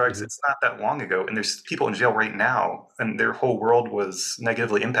 war on drugs, it's not that long ago, and there's people in jail right now, and their whole world was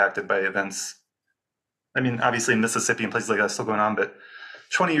negatively impacted by events. I mean, obviously in Mississippi and places like that still going on, but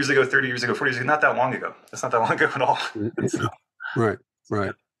 20 years ago, 30 years ago, 40 years ago, not that long ago. That's not that long ago at all. So, Right,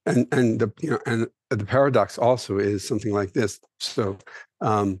 right. And the paradox also is something like this. So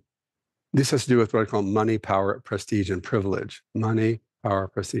this has to do with what I call money, power, prestige, and privilege. Money, power,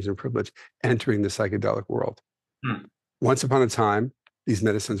 prestige, and privilege entering the psychedelic world. Once upon a time, these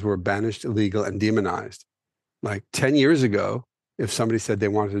medicines were banished, illegal, and demonized. Like 10 years ago, if somebody said they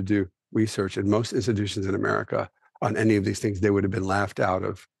wanted to do research in most institutions in America on any of these things, they would have been laughed out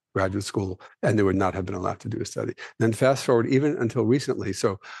of graduate school, and they would not have been allowed to do a study. Then fast forward even until recently.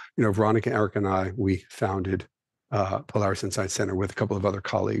 So, Veronica, Eric, and I, we founded Polaris Insight Center with a couple of other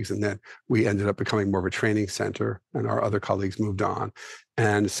colleagues, and then we ended up becoming more of a training center, and our other colleagues moved on.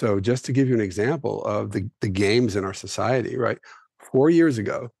 And so just to give you an example of the games in our society, right? 4 years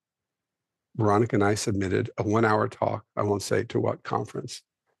ago, Veronica and I submitted a 1-hour talk, I won't say to what conference,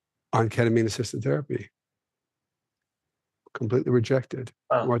 on ketamine-assisted therapy. Completely rejected.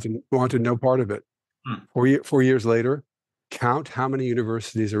 Wanted no part of it. 4 years later, count how many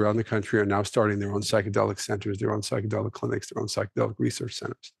universities around the country are now starting their own psychedelic centers, their own psychedelic clinics, their own psychedelic research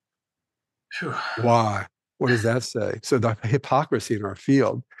centers. Phew. Why? What does that say? So the hypocrisy in our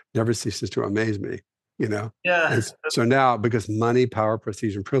field never ceases to amaze me, Yeah. And so now, because money, power,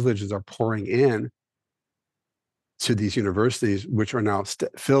 prestige, and privileges are pouring in to these universities, which are now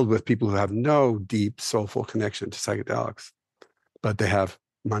filled with people who have no deep, soulful connection to psychedelics, but they have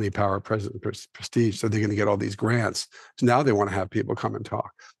money, power, prestige, so they're going to get all these grants. So now they want to have people come and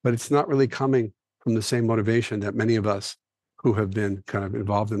talk, but it's not really coming from the same motivation that many of us who have been kind of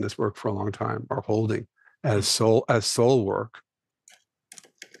involved in this work for a long time are holding as soul work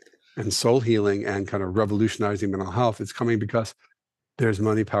and soul healing and kind of revolutionizing mental health. It's coming because there's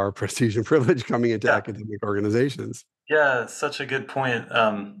money, power, prestige, and privilege coming into academic organizations. Yeah, such a good point.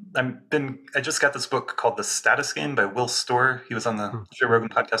 I just got this book called The Status Game by Will Storr. He was on the Joe Rogan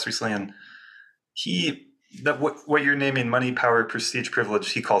podcast recently, and what you're naming, money, power, prestige,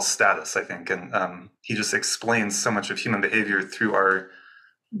 privilege, he calls status, I think, and he just explains so much of human behavior through our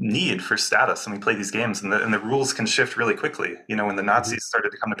need for status. And we play these games, and the rules can shift really quickly. When the Nazis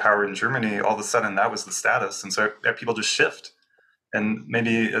started to come to power in Germany, all of a sudden that was the status, and so people just shift. And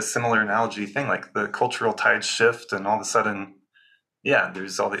maybe a similar analogy thing, like the cultural tides shift, and all of a sudden,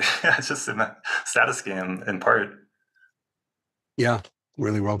 there's all the it's just in that status game in part. Yeah,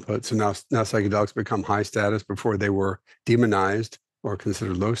 really well put. So now psychedelics become high status before they were demonized or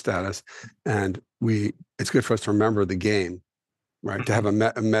considered low status, and it's good for us to remember the game, right? To have a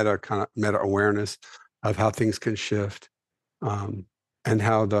meta awareness of how things can shift, and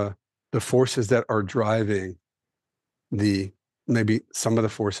how the forces that are driving maybe some of the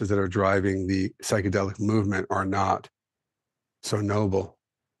forces that are driving the psychedelic movement are not so noble.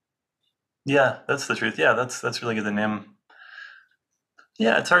 Yeah, that's the truth. Yeah, that's really good to name.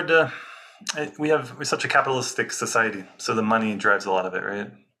 Yeah, it's hard to. We're such a capitalistic society, so the money drives a lot of it,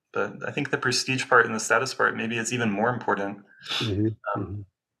 right? But I think the prestige part and the status part maybe it's even more important. Yeah.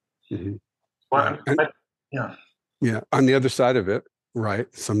 On the other side of it, right?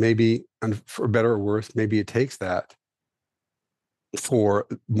 So maybe, and for better or worse, maybe it takes that for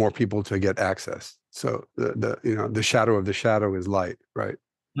more people to get access. So the shadow of the shadow is light, right?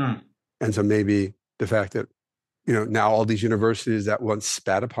 And so maybe the fact that now all these universities that once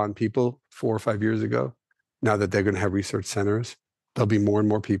spat upon people 4 or 5 years ago, now that they're going to have research centers, there'll be more and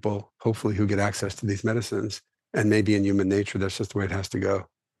more people, hopefully, who get access to these medicines. And maybe in human nature, that's just the way it has to go.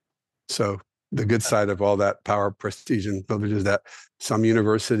 So the good side of all that power, prestige, and privilege is that some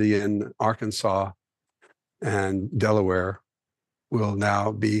university in Arkansas and Delaware will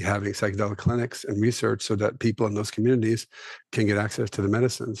now be having psychedelic clinics and research so that people in those communities can get access to the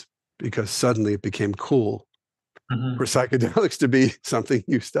medicines, because suddenly it became cool for psychedelics to be something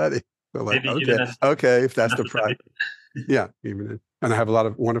you study. So like, okay, if that's the price. Yeah, and I have a lot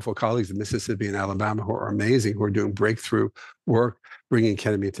of wonderful colleagues in Mississippi and Alabama who are amazing, who are doing breakthrough work, bringing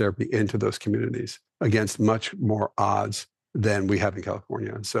ketamine therapy into those communities against much more odds than we have in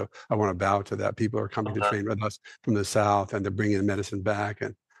California. And so I want to bow to that. People are coming to train with us from the South, and they're bringing the medicine back,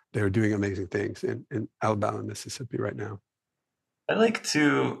 and they're doing amazing things in Alabama and Mississippi right now. I like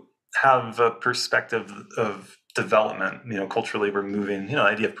to have a perspective of development. Culturally, we're moving, the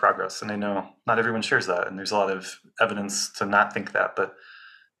idea of progress. And I know not everyone shares that. And there's a lot of evidence to not think that. But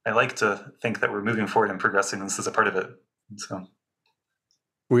I like to think that we're moving forward and progressing. This is a part of it. So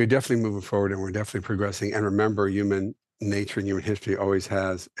We're definitely moving forward, and we're definitely progressing. And remember, human nature and human history always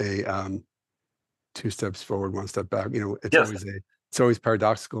has a two steps forward, one step back. yes, It's always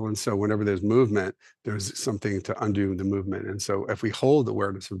paradoxical. And so whenever there's movement, there's something to undo the movement. And so if we hold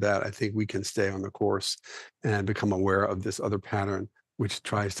awareness of that, I think we can stay on the course and become aware of this other pattern, which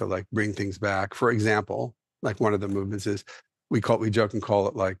tries to like bring things back. For example, like one of the movements is we joke and call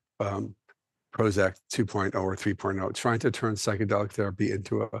it like Prozac 2.0 or 3.0, trying to turn psychedelic therapy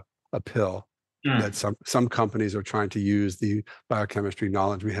into a pill. That some companies are trying to use the biochemistry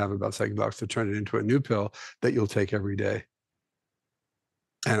knowledge we have about psychedelics to turn it into a new pill that you'll take every day.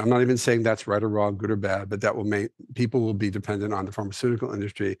 And I'm not even saying that's right or wrong, good or bad, but that will make people will be dependent on the pharmaceutical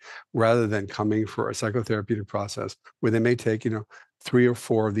industry rather than coming for a psychotherapeutic process where they may take, 3 or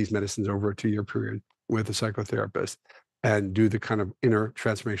 4 of these medicines over a 2-year period with a psychotherapist and do the kind of inner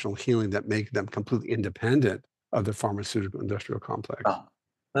transformational healing that make them completely independent of the pharmaceutical industrial complex. oh,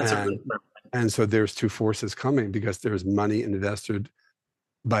 that's And so there's two forces coming because there's money invested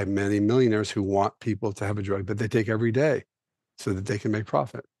by many millionaires who want people to have a drug that they take every day so that they can make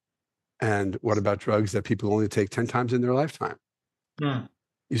profit. And what about drugs that people only take 10 times in their lifetime?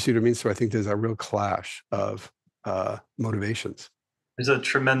 You see what I mean? So I think there's a real clash of motivations. There's a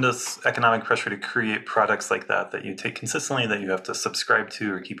tremendous economic pressure to create products like that you take consistently, that you have to subscribe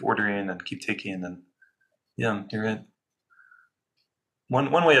to or keep ordering and keep taking. And yeah, you're right.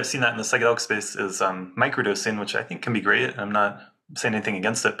 One way I've seen that in the psychedelic space is microdosing, which I think can be great. I'm not saying anything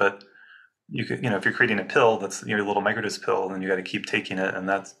against it, but you could, if you're creating a pill, that's your little microdose pill, then you got to keep taking it, and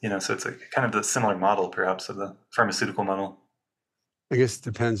that's so it's kind of the similar model, perhaps, of the pharmaceutical model. I guess it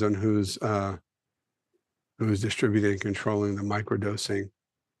depends on who's distributing and controlling the microdosing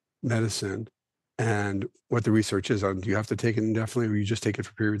medicine and what the research is on. Do you have to take it indefinitely, or you just take it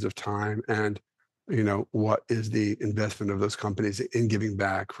for periods of time? And what is the investment of those companies in giving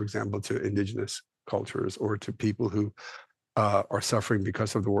back, for example, to indigenous cultures or to people who are suffering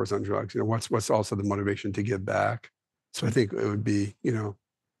because of the wars on drugs? What's also the motivation to give back? So I think it would be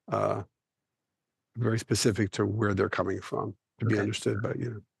very specific to where they're coming from to be understood. But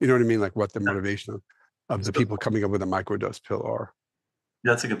you know what I mean, like what the motivation of the people coming up with a microdose pill are.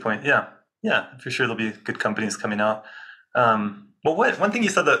 That's a good point. Yeah, for sure. There'll be good companies coming out. Well, one thing you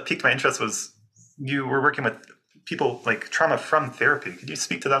said that piqued my interest was you were working with people like trauma from therapy. Could you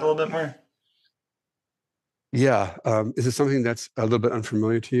speak to that a little bit more? Yeah. Is it something that's a little bit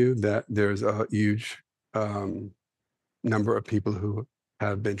unfamiliar to you, that there's a huge number of people who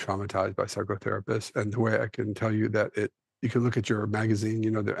have been traumatized by psychotherapists? And the way I can tell you that you can look at your magazine,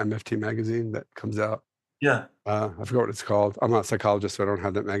 the MFT magazine that comes out. Yeah. I forgot what it's called. I'm not a psychologist, so I don't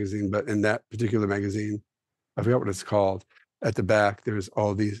have that magazine, but in that particular magazine, I forgot what it's called. At the back, there's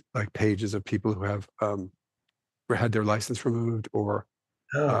all these like pages of people who have had their license removed, or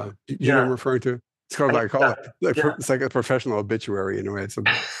you know what I'm referring to? It's called it's like a professional obituary in a way.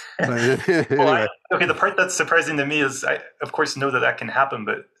 Anyway. Okay, the part that's surprising to me is I, of course, know that can happen,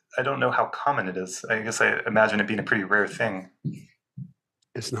 but I don't know how common it is. I guess I imagine it being a pretty rare thing.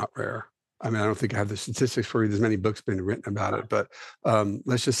 It's not rare. I mean, I don't think I have the statistics for you. There's many books been written about it, but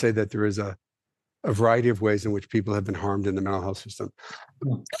let's just say that there is a variety of ways in which people have been harmed in the mental health system.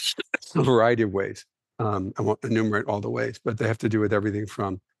 A variety of ways. I won't enumerate all the ways, but they have to do with everything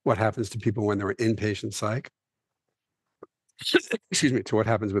from what happens to people when they're in inpatient psych, excuse me, to what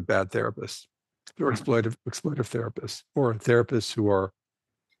happens with bad therapists or exploitive therapists, or therapists who are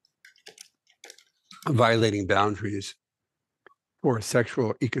violating boundaries for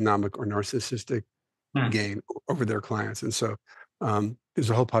sexual, economic, or narcissistic gain over their clients. And so there's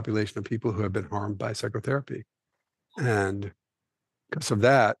a whole population of people who have been harmed by psychotherapy. And because of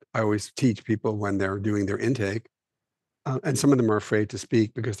that, I always teach people when they're doing their intake, and some of them are afraid to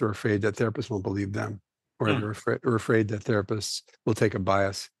speak because they're afraid that therapists won't believe them, or they're afraid that therapists will take a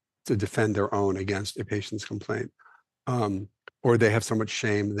bias to defend their own against a patient's complaint. Or they have so much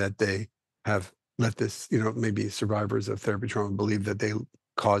shame that they have let this, maybe survivors of therapy trauma believe that they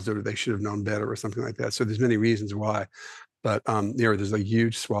caused it or they should have known better or something like that. So there's many reasons why. But there's a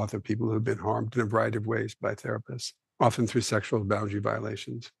huge swath of people who have been harmed in a variety of ways by therapists, often through sexual boundary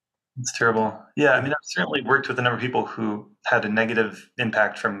violations. It's terrible. Yeah, I mean, I've certainly worked with a number of people who had a negative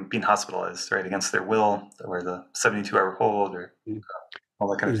impact from being hospitalized, right, against their will, or the 72-hour hold, or all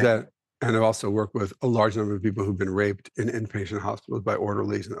that kind of thing. And I've also worked with a large number of people who've been raped in inpatient hospitals by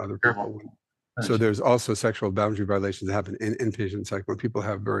orderlies and other people. So there's also sexual boundary violations that happen in inpatient psych when people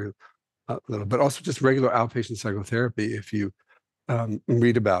have very little, but also just regular outpatient psychotherapy. If you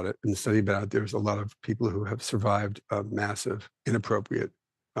read about it and study about it, there's a lot of people who have survived massive, inappropriate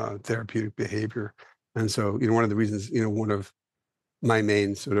therapeutic behavior. And so, one of the reasons, one of my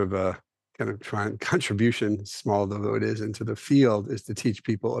main sort of kind of contribution, small though it is, into the field is to teach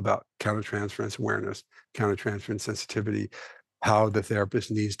people about countertransference awareness, countertransference sensitivity, how the therapist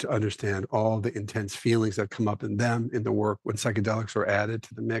needs to understand all the intense feelings that come up in them in the work when psychedelics are added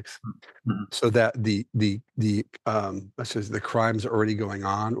to the mix, so that let's just, the crimes already going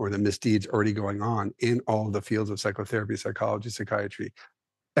on or the misdeeds already going on in all the fields of psychotherapy, psychology, psychiatry,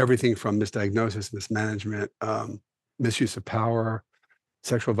 everything from misdiagnosis, mismanagement, misuse of power,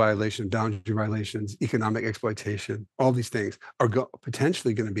 sexual violation, boundary violations, economic exploitation, all these things are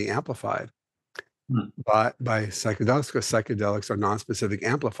potentially going to be amplified by psychedelics, because psychedelics are non-specific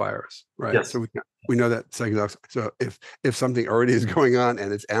amplifiers, right? Yes. So we know that psychedelics. So if something already is going on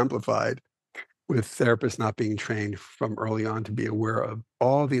and it's amplified, with therapists not being trained from early on to be aware of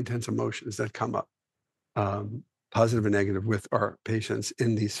all the intense emotions that come up, positive and negative, with our patients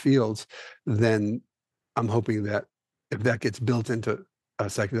in these fields, then I'm hoping that if that gets built into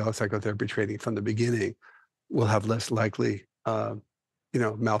psychedelic psychotherapy training from the beginning, we'll have less likely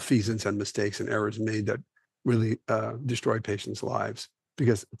malfeasance and mistakes and errors made that really destroy patients' lives.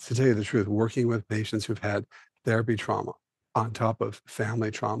 Because, to tell you the truth, working with patients who've had therapy trauma on top of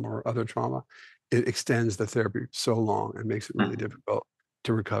family trauma or other trauma, it extends the therapy so long and makes it really difficult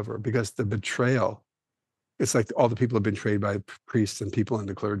to recover, because the betrayal, it's like all the people have been betrayed by priests and people in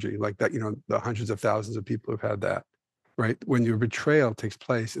the clergy, like that, the hundreds of thousands of people who've had that, right? When your betrayal takes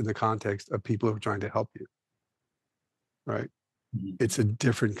place in the context of people who are trying to help you, right? It's a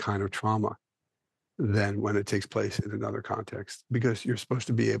different kind of trauma than when it takes place in another context, because you're supposed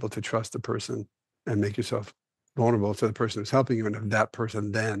to be able to trust the person and make yourself vulnerable to the person who's helping you. And if that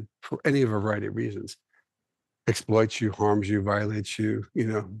person then, for any of a variety of reasons, exploits you, harms you, violates you,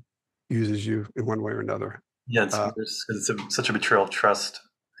 uses you in one way or another. Yeah, it's such a betrayal of trust.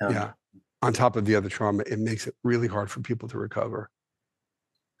 Yeah. On top of the other trauma, it makes it really hard for people to recover.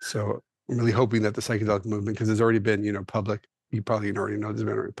 So I'm really hoping that the psychedelic movement, because there's already been, public, you probably already know, there's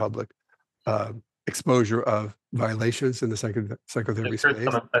been a public exposure of violations in the psychotherapy space.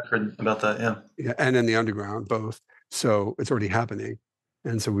 I've heard about that, yeah, and in the underground, both. So it's already happening.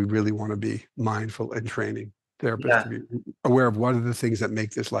 And so we really want to be mindful and training therapists to be aware of what are the things that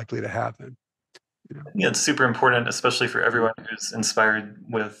make this likely to happen. Yeah, it's super important, especially for everyone who's inspired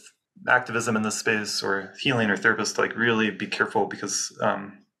with activism in this space or healing or therapists, to really be careful, because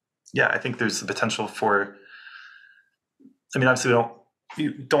I think there's the potential for, obviously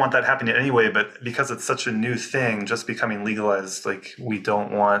you don't want that happening anyway, but because it's such a new thing just becoming legalized, we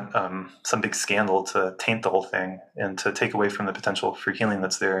don't want some big scandal to taint the whole thing and to take away from the potential for healing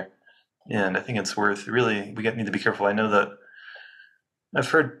that's there. And I think it's worth we need to be careful. I know that I've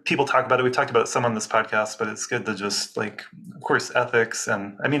heard people talk about it. We've talked about it some on this podcast, but it's good to just of course, ethics.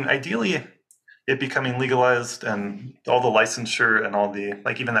 And ideally it becoming legalized and all the licensure and all the,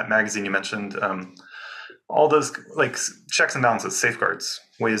 even that magazine you mentioned, all those checks and balances, safeguards,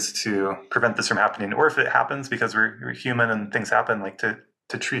 ways to prevent this from happening. Or if it happens, because we're human and things happen,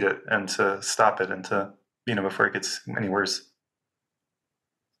 to treat it and to stop it and to, before it gets any worse.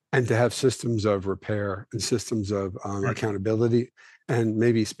 And to have systems of repair and systems of accountability, and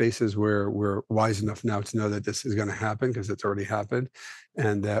maybe spaces where we're wise enough now to know that this is going to happen because it's already happened,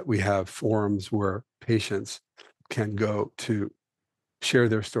 and that we have forums where patients can go to share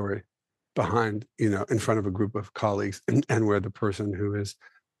their story behind, in front of a group of colleagues, and where the person who is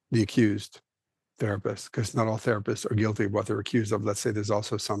the accused therapist, because not all therapists are guilty of what they're accused of. Let's say there's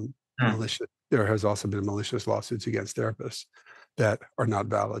also some malicious, there has also been malicious lawsuits against therapists that are not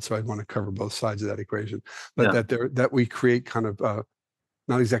valid. So I want to cover both sides of that equation, but that we create kind of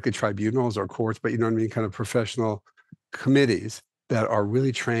not exactly tribunals or courts, but kind of professional committees that are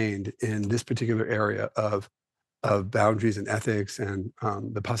really trained in this particular area of boundaries and ethics and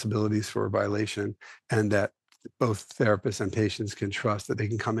the possibilities for violation, and that both therapists and patients can trust that they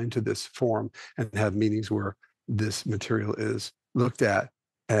can come into this forum and have meetings where this material is looked at,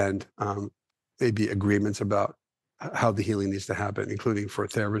 and maybe agreements about how the healing needs to happen, including for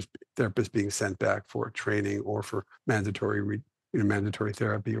therapists being sent back for training, or for mandatory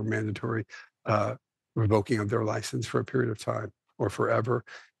therapy, or mandatory revoking of their license for a period of time or forever,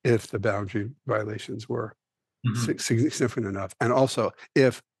 if the boundary violations were significant enough. And also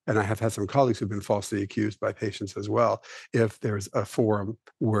and I have had some colleagues who've been falsely accused by patients as well, if there's a forum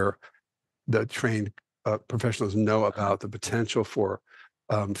where the trained professionals know about the potential for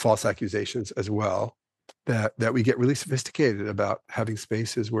false accusations as well, that we get really sophisticated about having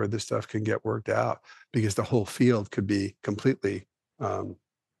spaces where this stuff can get worked out, because the whole field could be completely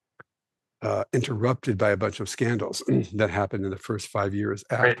interrupted by a bunch of scandals that happened in the first 5 years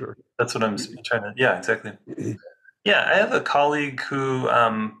Right. after. That's what I'm trying to. Yeah, exactly. Yeah, I have a colleague who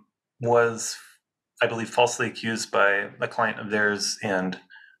was, I believe, falsely accused by a client of theirs, and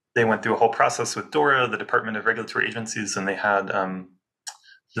they went through a whole process with DORA, the Department of Regulatory Agencies, and they had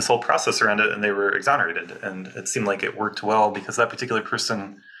this whole process around it, and they were exonerated. And it seemed like it worked well because that particular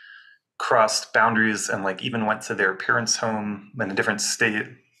person crossed boundaries and like even went to their parents' home in a different state,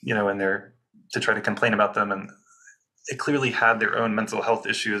 and there to try to complain about them, and it clearly had their own mental health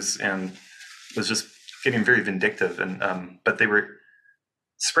issues and was just getting very vindictive. And but they were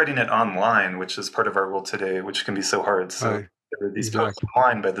spreading it online, which is part of our world today, which can be so hard. So there were these posts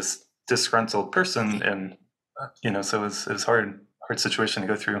online by this disgruntled person, and so it was hard situation to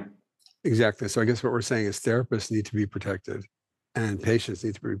go through. Exactly. So I guess what we're saying is therapists need to be protected, and patients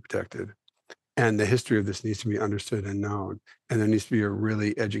need to be protected, and the history of this needs to be understood and known. And there needs to be a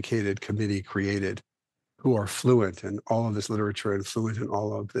really educated committee created who are fluent in all of this literature and fluent in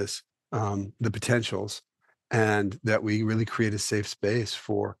all of this, the potentials, and that we really create a safe space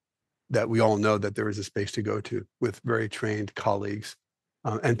for that. We all know that there is a space to go to with very trained colleagues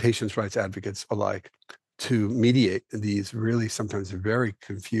and patients' rights advocates alike to mediate these really sometimes very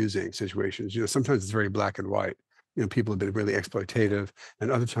confusing situations. Sometimes it's very black and white. People have been really exploitative,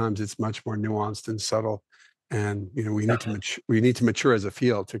 and other times it's much more nuanced and subtle. And we need to mature as a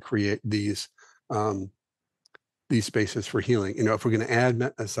field to create these spaces for healing. If we're going to add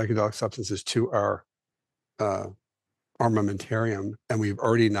psychedelic substances to our armamentarium, and we've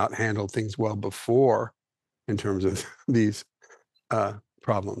already not handled things well before in terms of these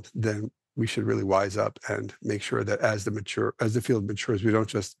problems, then we should really wise up and make sure that as the field matures, we don't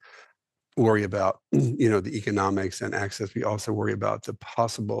just worry about the economics and access. We also worry about the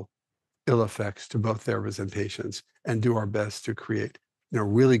possible ill effects to both therapists and patients, and do our best to create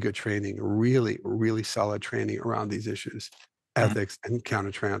really good training, really, really solid training around these issues, ethics and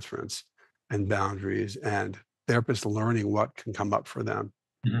countertransference and boundaries, and therapists learning what can come up for them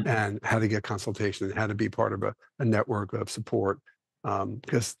and how to get consultation and how to be part of a network of support.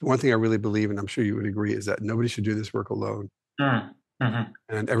 Because one thing I really believe, and I'm sure you would agree, is that nobody should do this work alone.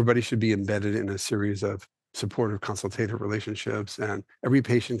 And everybody should be embedded in a series of supportive consultative relationships. And every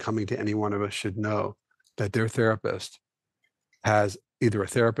patient coming to any one of us should know that their therapist has either a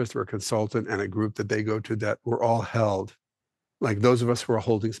therapist or a consultant and a group that they go to, that we're all held, like those of us who are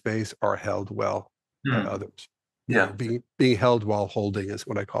holding space are held well by others. Being held while holding is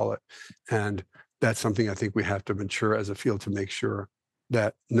what I call it. And that's something I think we have to mature as a field to make sure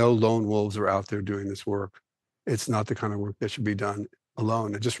that no lone wolves are out there doing this work. It's not the kind of work that should be done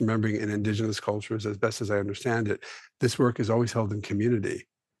alone. And just remembering, in indigenous cultures, as best as I understand it, this work is always held in community.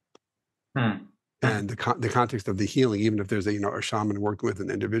 And the context of the healing, even if there's a shaman working with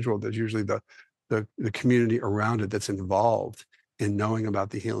an individual, there's usually the community around it that's involved in knowing about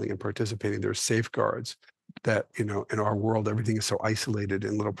the healing and participating. There's safeguards that, in our world, everything is so isolated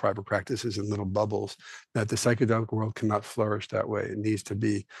in little private practices and little bubbles, that the psychedelic world cannot flourish that way. It needs to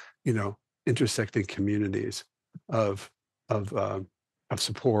be, intersecting communities of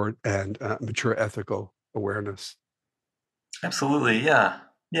support and mature ethical awareness. Absolutely. Yeah,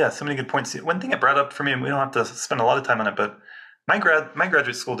 so many good points. One thing it brought up for me, and we don't have to spend a lot of time on it, but my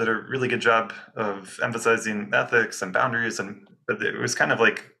graduate school did a really good job of emphasizing ethics and boundaries, but it was kind of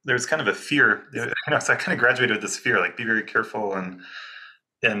like there was kind of a fear. So I kind of graduated with this fear, like be very careful, and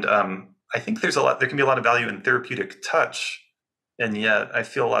I think there can be a lot of value in therapeutic touch, and yet I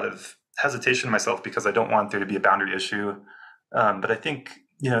feel a lot of hesitation myself because I don't want there to be a boundary issue. But I think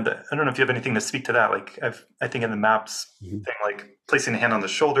I don't know if you have anything to speak to that. Like I think in the MAPS thing, like placing a hand on the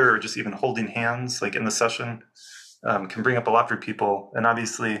shoulder or just even holding hands, like in the session, can bring up a lot for people. And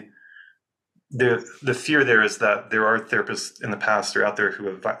obviously, the fear there is that there are therapists in the past or out there who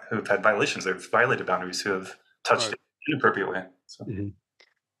have had violations, they've violated boundaries, who have touched it in an inappropriate way. So.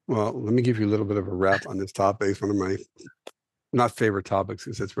 Well, let me give you a little bit of a wrap on this topic. It's one of my not favorite topics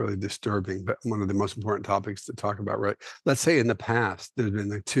because it's really disturbing, but one of the most important topics to talk about, right? Let's say in the past, there's been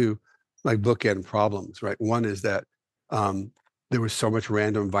like two bookend problems, right? One is that there was so much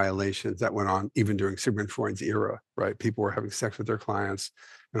random violations that went on even during Sigmund Freud's era, right? People were having sex with their clients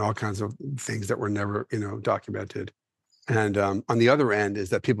and all kinds of things that were never, documented. And on the other end is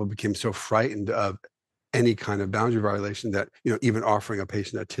that people became so frightened of any kind of boundary violation that, even offering a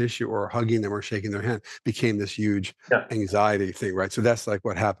patient a tissue or hugging them or shaking their hand became this huge anxiety thing, right? So that's like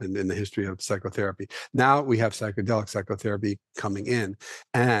what happened in the history of psychotherapy. Now we have psychedelic psychotherapy coming in,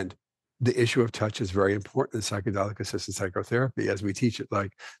 and the issue of touch is very important in psychedelic assisted psychotherapy as we teach it.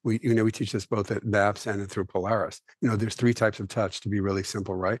 Like we teach this both at MAPS and through Polaris. There's 3 types of touch, to be really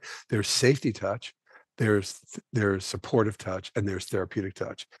simple, right? There's safety touch, there's supportive touch, and there's therapeutic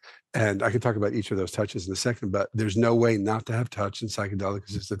touch. And I can talk about each of those touches in a second, but there's no way not to have touch in psychedelic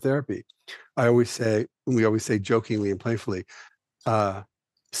assisted therapy. We always say jokingly and playfully,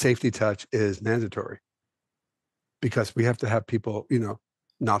 safety touch is mandatory, because we have to have people,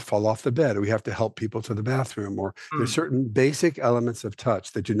 not fall off the bed, or we have to help people to the bathroom, or there's certain basic elements of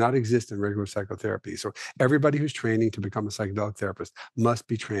touch that do not exist in regular psychotherapy. So everybody who's training to become a psychedelic therapist must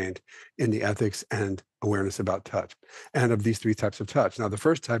be trained in the ethics and awareness about touch, and of these 3 types of touch. Now, the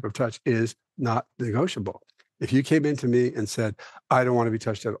first type of touch is not negotiable. If you came into me and said, I don't want to be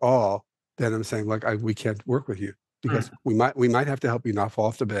touched at all, then I'm saying, like, we can't work with you, because we might have to help you not fall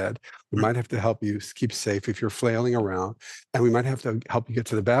off the bed. We might have to help you keep safe if you're flailing around, and we might have to help you get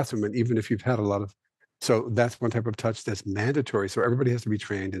to the bathroom. And even if you've had a lot of, so that's one type of touch that's mandatory. So everybody has to be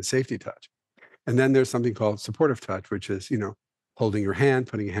trained in safety touch. And then there's something called supportive touch, which is, holding your hand,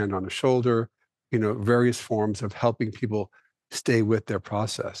 putting a hand on a shoulder, various forms of helping people stay with their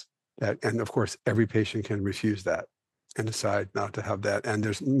process. And of course, every patient can refuse that and decide not to have that. And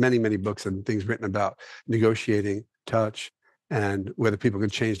there's many, many books and things written about negotiating touch and whether people can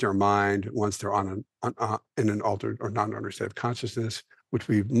change their mind once they're in an altered or non-altered state of consciousness, which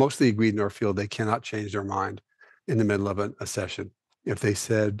we've mostly agreed in our field, they cannot change their mind in the middle of a session. If they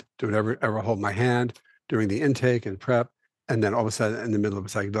said, don't ever hold my hand during the intake and prep, and then all of a sudden in the middle of a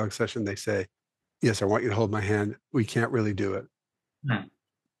psychedelic session, they say, yes, I want you to hold my hand, we can't really do it.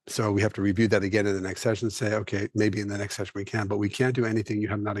 So we have to review that again in the next session and say, okay, maybe in the next session we can, but we can't do anything you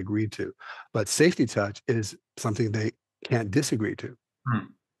have not agreed to. But safety touch is something they can't disagree to.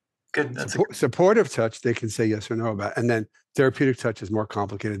 Good. Supportive touch, they can say yes or no about. And then therapeutic touch is more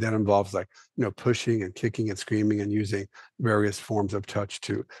complicated. That involves pushing and kicking and screaming and using various forms of touch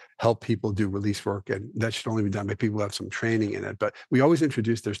to help people do release work. And that should only be done by people who have some training in it. But we always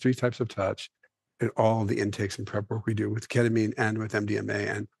introduce, there's 3 types of touch in all the intakes and prep work we do with ketamine and with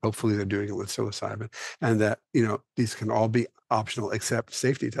MDMA, and hopefully they're doing it with psilocybin, and that, these can all be optional except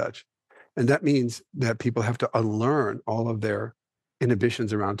safety touch. And that means that people have to unlearn all of their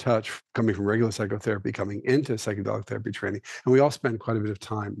inhibitions around touch coming from regular psychotherapy, coming into psychedelic therapy training. And we all spend quite a bit of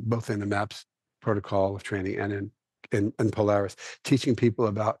time, both in the MAPS protocol of training and in Polaris, teaching people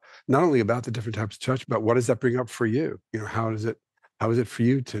about, not only about the different types of touch, but what does that bring up for you? How is it for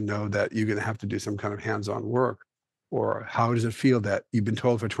you to know that you're going to have to do some kind of hands-on work? Or how does it feel that you've been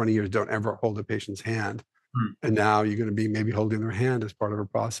told for 20 years, don't ever hold a patient's hand, and now you're going to be maybe holding their hand as part of a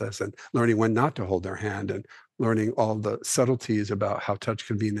process, and learning when not to hold their hand, and learning all the subtleties about how touch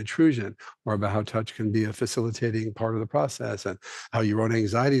can be an intrusion, or about how touch can be a facilitating part of the process, and how your own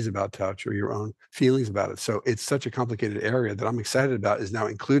anxieties about touch or your own feelings about it. So it's such a complicated area that I'm excited about is now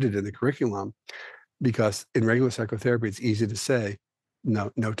included in the curriculum, because in regular psychotherapy, it's easy to say,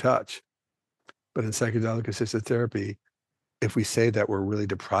 no touch. But in psychedelic assisted therapy, if we say that, we're really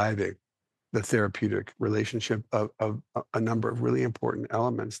depriving the therapeutic relationship of a number of really important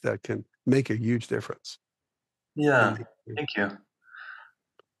elements that can make a huge difference. Yeah, thank you.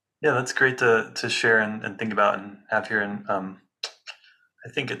 Yeah, that's great to share and think about and have here. And I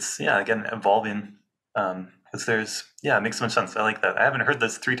think it's, again, evolving, because it makes so much sense. I like that. I haven't heard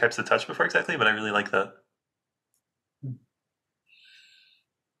those 3 types of touch before exactly, but I really like that.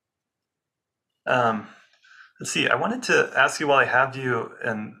 Let's see. I wanted to ask you while I have you,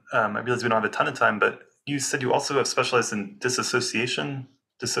 and I realize we don't have a ton of time, but you said you also have specialized in dissociation,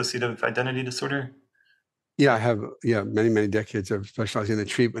 dissociative identity disorder. Yeah, I have many, many decades of specializing in the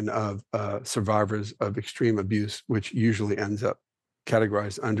treatment of survivors of extreme abuse, which usually ends up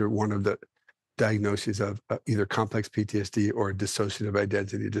categorized under one of the diagnoses of either complex PTSD or dissociative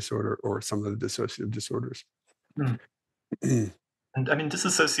identity disorder, or some of the dissociative disorders. And I mean,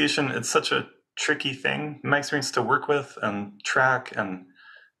 dissociation, it's such a tricky thing, in my experience, to work with and track. And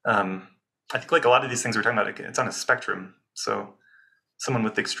I think like a lot of these things we're talking about, it's on a spectrum. So someone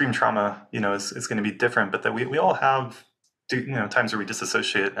with extreme trauma, is going to be different, but that we all have, times where we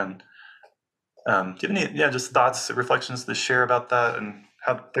dissociate. And do you have any, just thoughts, reflections to share about that, and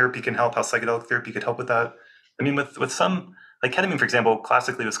how therapy can help, how psychedelic therapy could help with that? I mean, with some, like ketamine, for example,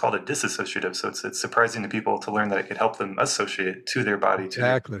 classically was called a dissociative. So it's surprising to people to learn that it could help them associate to their body.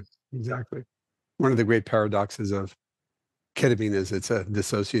 Exactly. One of the great paradoxes of ketamine is it's a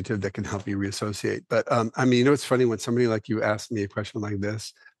dissociative that can help you reassociate. But I mean, it's funny when somebody like you asks me a question like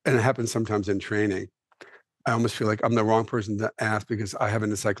this, and it happens sometimes in training. I almost feel like I'm the wrong person to ask because I have an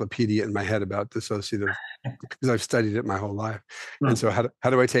encyclopedia in my head about dissociative because I've studied it my whole life. And so how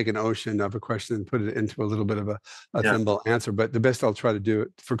do I take an ocean of a question and put it into a little bit of a Yeah. thimble answer? But the best I'll try to do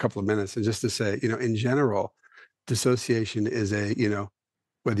it for a couple of minutes and just to say, in general, dissociation is a,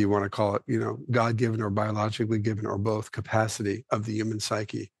 whether you want to call it, God-given or biologically given or both, capacity of the human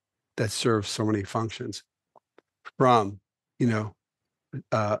psyche that serves so many functions from,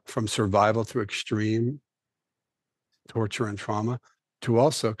 from survival through extreme torture and trauma to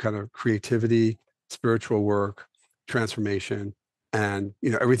also kind of creativity, spiritual work, transformation, and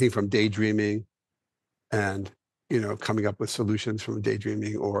everything from daydreaming and coming up with solutions from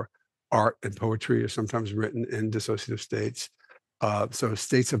daydreaming, or art and poetry are sometimes written in dissociative states. So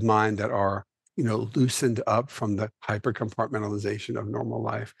states of mind that are loosened up from the hyper compartmentalization of normal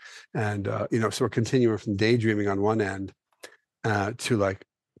life, and so we're continuing from daydreaming on one end to like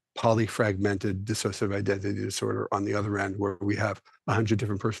polyfragmented dissociative identity disorder on the other end, where we have 100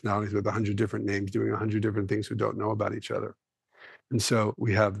 different personalities with 100 different names doing 100 different things who don't know about each other. And so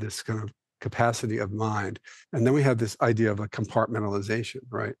we have this kind of capacity of mind. And then we have this idea of a compartmentalization,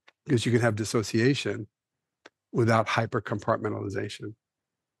 right? Because you can have dissociation without hyper compartmentalization.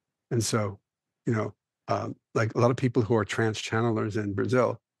 And so, like a lot of people who are trance channelers in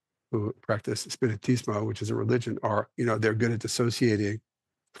Brazil who practice Spiritismo, which is a religion, are, they're good at dissociating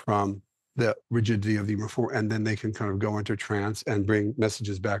from the rigidity of the before, and then they can kind of go into trance and bring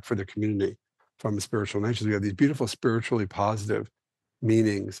messages back for their community from a spiritual nature. So we have these beautiful spiritually positive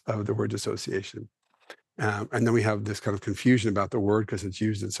meanings of the word dissociation. And then we have this kind of confusion about the word because it's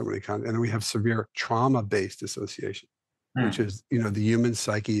used in so many kinds. And then we have severe trauma-based dissociation, which is, the human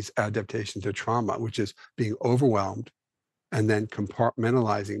psyche's adaptation to trauma, which is being overwhelmed and then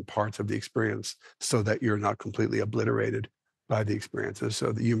compartmentalizing parts of the experience so that you're not completely obliterated by the experiences.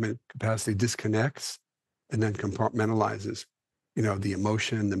 So the human capacity disconnects and then compartmentalizes, the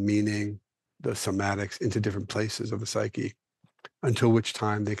emotion, the meaning, the somatics into different places of the psyche, until which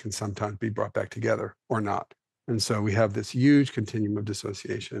time they can sometimes be brought back together or not. And so we have this huge continuum of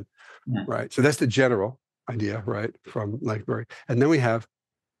dissociation, right? So that's the general idea, right? From Lightberry. And then we have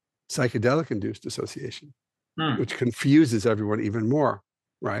psychedelic-induced dissociation, which confuses everyone even more,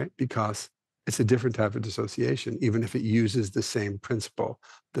 right? Because it's a different type of dissociation, even if it uses the same principle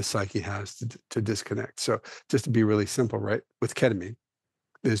the psyche has to disconnect. So just to be really simple, right? With ketamine,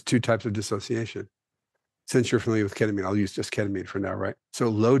 there's two types of dissociation. Since you're familiar with ketamine, I'll use just ketamine for now, right? So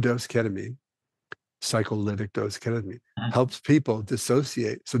low dose ketamine, psycholytic dose ketamine, helps people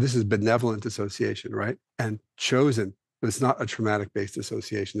dissociate. So this is benevolent dissociation, right? And chosen. It's not a traumatic-based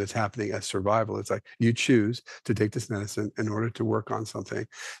dissociation that's happening as survival. It's like you choose to take this medicine in order to work on something.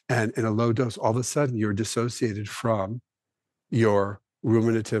 And in a low dose, all of a sudden you're dissociated from your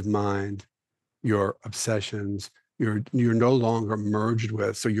ruminative mind, your obsessions. You're no longer merged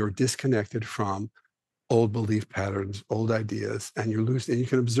with, so you're disconnected from old belief patterns, old ideas, and you're loose, and you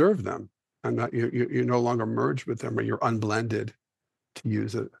can observe them. And not, you're no longer merged with them, or you're unblended, to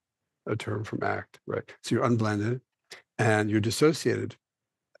use a term from ACT, right? So you're unblended, and you're dissociated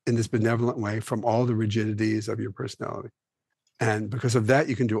in this benevolent way from all the rigidities of your personality. And because of that,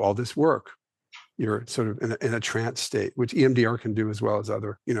 you can do all this work. You're sort of in a trance state, which EMDR can do as well as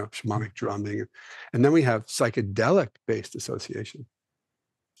other, shamanic drumming. And then we have psychedelic-based dissociation.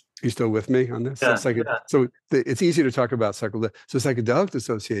 You still with me on this? Yeah, so it's easy to talk about psychedelic. So psychedelic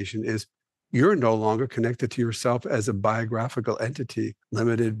dissociation is you're no longer connected to yourself as a biographical entity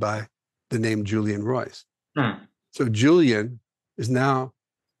limited by the name Julian Royce. So Julian is now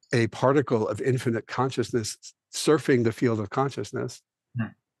a particle of infinite consciousness surfing the field of consciousness,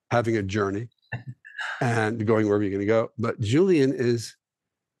 having a journey and going wherever you're going to go. But Julian is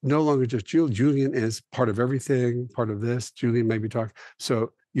no longer just Julian. Julian is part of everything, part of this. Julian may be talking.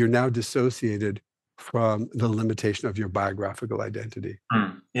 So you're now dissociated from the limitation of your biographical identity.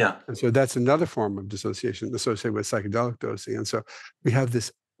 Yeah. And so that's another form of dissociation associated with psychedelic dosing. And so we have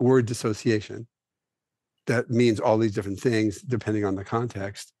this word dissociation that means all these different things depending on the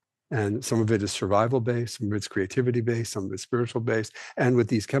context. And some of it is survival based, some of it's creativity based, some of it's spiritual based. And with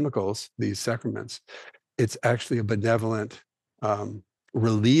these chemicals, these sacraments, it's actually a benevolent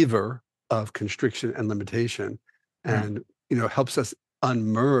reliever of constriction and limitation, and helps us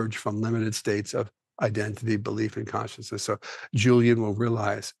unmerge from limited states of identity, belief, and consciousness. So Julian will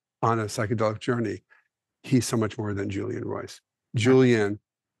realize on a psychedelic journey, he's so much more than Julian Royce. Julian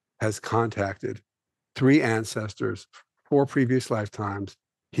has contacted 3 ancestors, 4 previous lifetimes.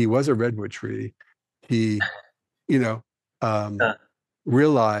 He was a redwood tree. He,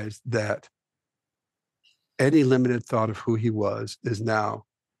 realized that any limited thought of who he was is now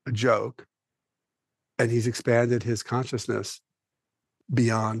a joke. and he's expanded his consciousness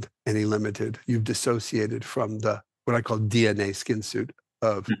beyond any limited. You've dissociated from the what I call DNA skin suit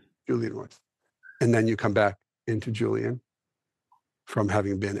of Julian Royce. And then you come back into Julian from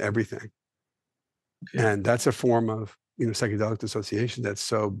having been everything. Okay. And that's a form of, psychedelic dissociation that's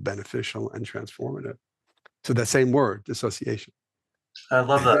so beneficial and transformative. So that same word, dissociation. I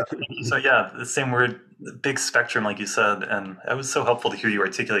love that. So yeah, the same word, big spectrum, like you said, and it was so helpful to hear you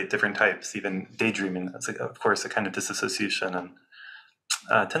articulate different types, even daydreaming. That's, of course, a kind of dissociation,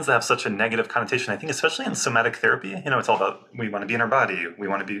 and tends to have such a negative connotation. I think, especially in somatic therapy, it's all about we want to be in our body, we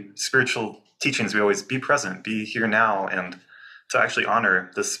want to be spiritual teachings. We always be present, be here now, and to actually honor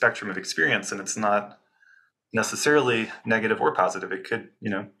this spectrum of experience. And it's not necessarily negative or positive. It could,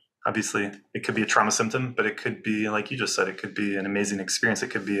 obviously, it could be a trauma symptom, but it could be, like you just said, it could be an amazing experience. It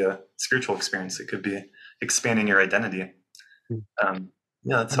could be a spiritual experience. It could be expanding your identity.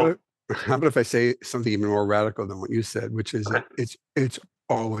 That's helpful. How about if I say something even more radical than what you said, which is it's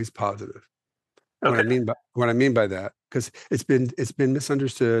always positive. Okay. What I mean by that, because it's been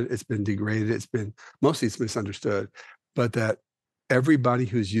misunderstood, it's been degraded, it's misunderstood, but that everybody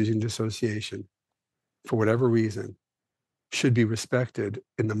who's using dissociation for whatever reason should be respected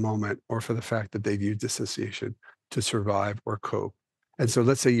in the moment, or for the fact that they've used dissociation to survive or cope. And so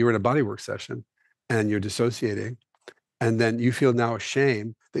let's say you're in a bodywork session and you're dissociating, and then you feel now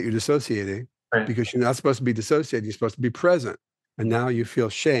ashamed that you're dissociating, right, because you're not supposed to be dissociating, you're supposed to be present. And now you feel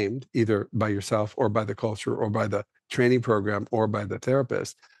shamed either by yourself or by the culture or by the training program or by the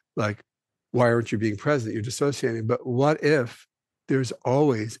therapist. Like, why aren't you being present? You're dissociating. But what if there's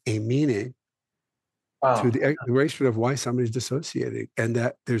always a meaning to the exploration of why somebody's dissociating, and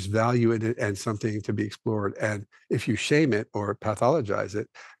that there's value in it and something to be explored? And if you shame it or pathologize it,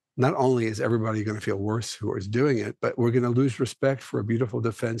 not only is everybody going to feel worse who is doing it, but we're going to lose respect for a beautiful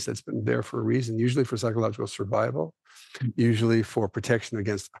defense that's been there for a reason, usually for psychological survival, usually for protection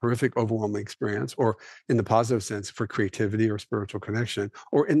against horrific, overwhelming experience, or in the positive sense, for creativity or spiritual connection.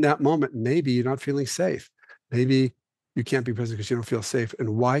 Or in that moment, maybe you're not feeling safe. Maybe you can't be present because you don't feel safe.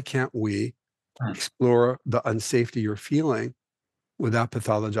 And why can't we explore the unsafety you're feeling without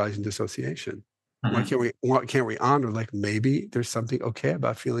pathologizing dissociation? Why can't we honor, like, maybe there's something okay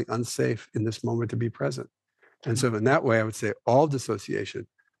about feeling unsafe in this moment to be present? And so in that way, I would say all dissociation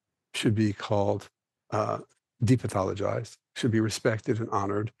should be called depathologized, should be respected and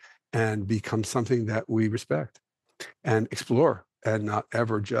honored, and become something that we respect and explore, and not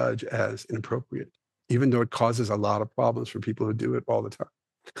ever judge as inappropriate, even though it causes a lot of problems for people who do it all the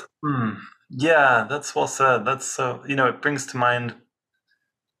time. Yeah, that's well said. That's so, it brings to mind,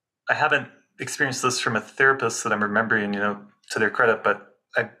 I haven't experienced this from a therapist that I'm remembering, to their credit, but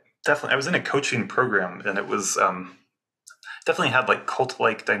I was in a coaching program, and it was definitely had like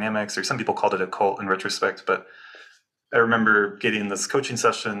cult-like dynamics, or some people called it a cult in retrospect. But I remember getting this coaching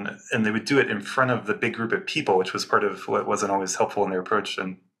session, and they would do it in front of the big group of people, which was part of what wasn't always helpful in their approach,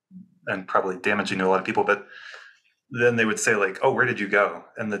 and probably damaging to a lot of people. But then they would say, like, oh, where did you go?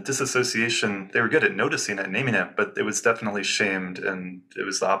 And the disassociation, they were good at noticing it and naming it, but it was definitely shamed, and it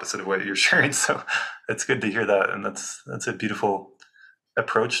was the opposite of what you're sharing. So it's good to hear that. And that's a beautiful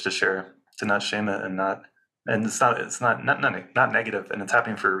approach to share, to not shame it, and it's not negative, and it's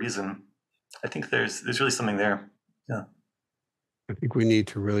happening for a reason. I think there's really something there. Yeah. I think we need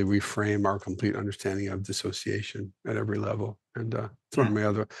to really reframe our complete understanding of dissociation at every level. And it's one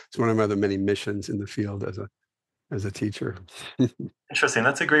of my other many missions in the field as a teacher. Interesting.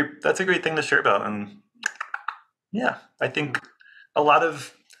 That's a great thing to share about. And yeah, I think a lot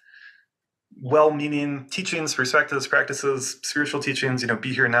of well-meaning teachings, perspectives, practices, spiritual teachings,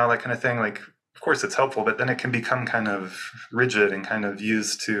 be here now, that kind of thing. Like, of course it's helpful, but then it can become kind of rigid and kind of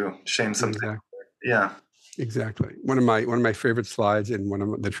used to shame something. Exactly. Yeah. Exactly. One of my favorite slides in one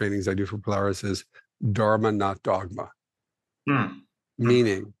of the trainings I do for Polaris is Dharma, not dogma.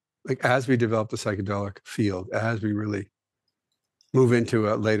 Meaning, like, as we develop the psychedelic field, as we really move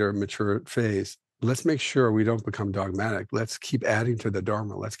into a later mature phase, let's make sure we don't become dogmatic. Let's keep adding to the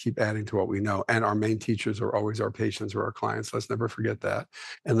Dharma. Let's keep adding to what we know. And our main teachers are always our patients or our clients. Let's never forget that.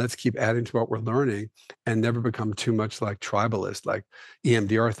 And let's keep adding to what we're learning, and never become too much like tribalist, like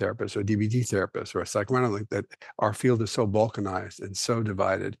EMDR therapists or DBT therapists or a psychoanalyst. That our field is so balkanized and so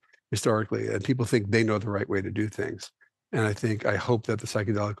divided historically, and people think they know the right way to do things. And I hope that the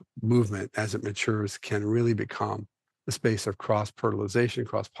psychedelic movement, as it matures, can really become the space of cross-fertilization,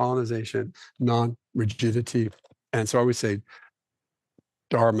 cross-pollination, non-rigidity. And so I always say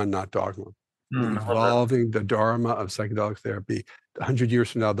Dharma, not dogma. Evolving the Dharma of psychedelic therapy. 100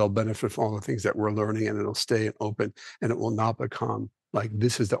 years from now, they'll benefit from all the things that we're learning, and it'll stay open, and it will not become like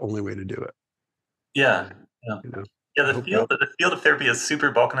this is the only way to do it. Yeah. Yeah. You know, Yeah, I hope that. the field of therapy is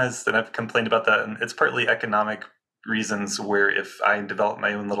super balkanized, and I've complained about that. And it's partly economic reasons where if I develop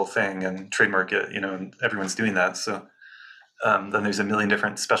my own little thing and trademark it, and everyone's doing that. So then there's a million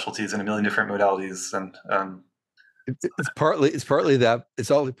different specialties and a million different modalities. And It's partly that.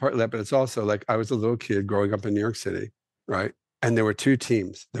 It's all partly that, but it's also like I was a little kid growing up in New York City, right? And there were two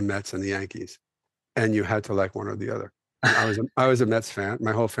teams, the Mets and the Yankees, and you had to like one or the other. And I was a Mets fan.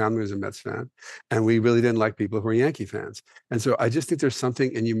 My whole family was a Mets fan, and we really didn't like people who were Yankee fans. And so I just think there's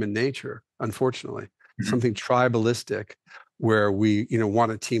something in human nature, unfortunately, Mhm. something tribalistic, where we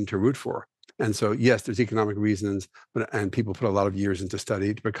want a team to root for. And so yes, there's economic reasons, and people put a lot of years into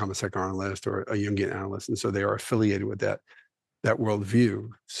study to become a psychoanalyst or a Jungian analyst, and so they are affiliated with that worldview.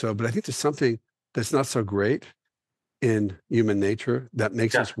 So, but I think there's something that's not so great in human nature that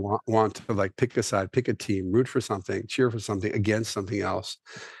makes Yeah. us want to like pick a side, pick a team, root for something, cheer for something against something else.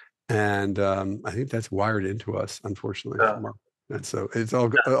 And I think that's wired into us, unfortunately, Uh, from our. And so it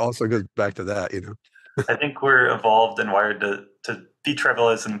also goes back to that. I think we're evolved and wired to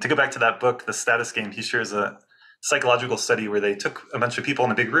detribalize. And to go back to that book, The Status Game, he shares a psychological study where they took a bunch of people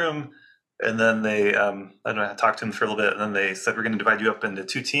in a big room, and then they I don't know, talked to them for a little bit, and then they said, we're going to divide you up into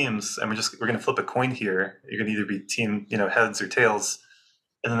two teams, and we're going to flip a coin here. You're going to either be team heads or tails.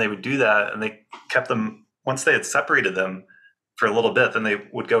 And then they would do that, and they kept them once they had separated them for a little bit. Then they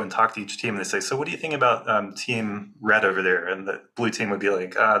would go and talk to each team, and they say, "So, what do you think about team red over there?" And the blue team would be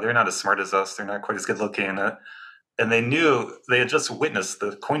like, "They're not as smart as us. They're not quite as good looking." And they knew they had just witnessed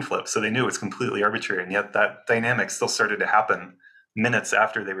the coin flip, so they knew it was completely arbitrary. And yet, that dynamic still started to happen minutes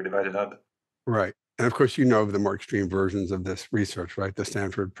after they were divided up. Right. And of course, the more extreme versions of this research, right? The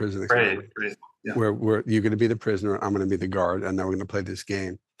Stanford prison Right. experiment, Right. Yeah. where you're going to be the prisoner, I'm going to be the guard, and then we're going to play this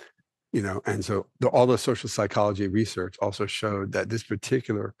game. And so all the social psychology research also showed that this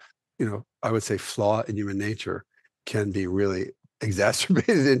particular, I would say flaw in human nature can be really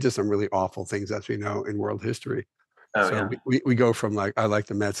exacerbated into some really awful things, as we know in world history. Oh So yeah. we go from like, I like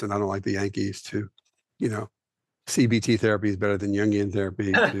the Mets and I don't like the Yankees to, you know, CBT therapy is better than Jungian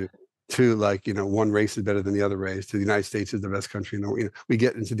therapy to like, one race is better than the other race, to the United States is the best country in the world. We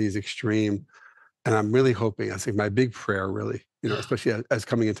get into these extreme. And I'm really hoping, I think my big prayer really, especially as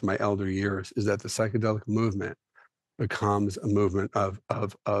coming into my elder years, is that the psychedelic movement becomes a movement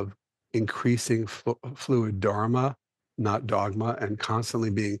of increasing fluid dharma, not dogma, and constantly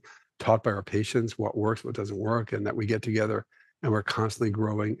being taught by our patients what works, what doesn't work, and that we get together and we're constantly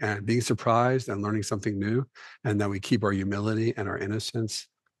growing and being surprised and learning something new, and that we keep our humility and our innocence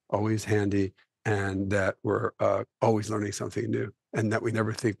always handy, and that we're always learning something new, and that we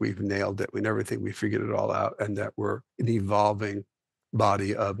never think we've nailed it, we never think we figured it all out, and that we're an evolving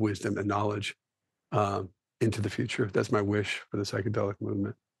body of wisdom and knowledge um, into the future. That's my wish for the psychedelic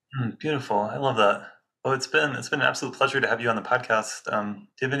movement. Beautiful. I love that. Well, it's been an absolute pleasure to have you on the podcast. Do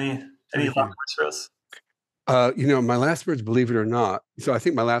you have any Thank last you. words for us? My last words, believe it or not. So I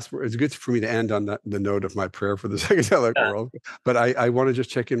think my last word, it's good for me to end on the note of my prayer for the psychedelic Yeah, world. But I want to just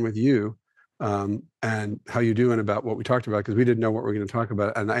check in with you and how you doing about what we talked about, because we didn't know what we were going to talk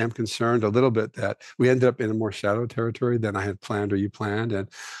about. And I am concerned a little bit that we ended up in a more shadow territory than I had planned or you planned. And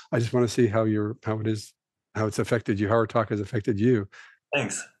I just want to see how it's affected you, how our talk has affected you.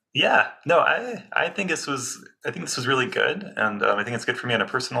 thanks. Yeah, no, I think this was really good, and I think it's good for me on a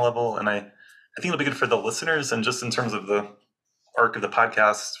personal level, and I think it'll be good for the listeners, and just in terms of the arc of the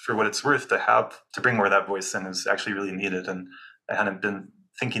podcast, for what it's worth, to bring more of that voice in is actually really needed, and I hadn't been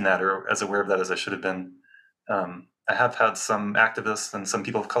thinking that or as aware of that as I should have been. I have had some activists and some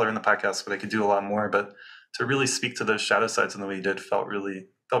people of color in the podcast, but I could do a lot more. But to really speak to those shadow sides in the way you did felt really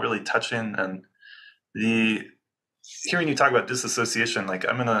touching, and the hearing you talk about disassociation, like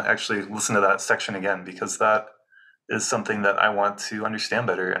I'm gonna actually listen to that section again because that is something that I want to understand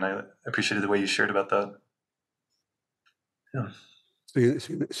better, and I appreciated the way you shared about that. Yeah.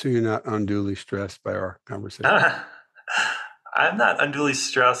 So you're not unduly stressed by our conversation. I'm not unduly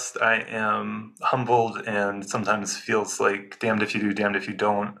stressed. I am humbled and sometimes feels like damned if you do, damned if you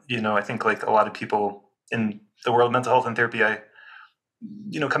don't. I think like a lot of people in the world of mental health and therapy,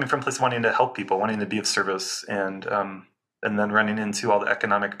 coming from a place of wanting to help people, wanting to be of service, and then running into all the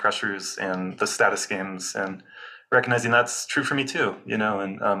economic pressures and the status games, and recognizing that's true for me too. And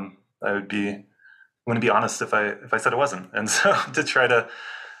I want to be honest if I said it wasn't, and so to try to,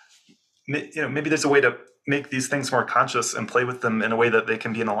 maybe there's a way to make these things more conscious and play with them in a way that they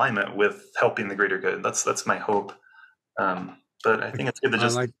can be in alignment with helping the greater good. That's my hope. But I think it's good to I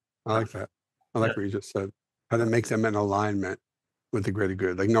just like I like that. I yeah. like what you just said. How to make them in alignment with the greater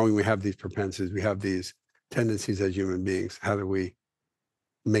good. Like knowing we have these propensities, we have these tendencies as human beings. How do we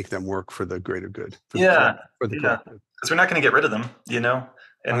make them work for the greater good, for Yeah, the yeah. collective. Because we're not going to get rid of them, And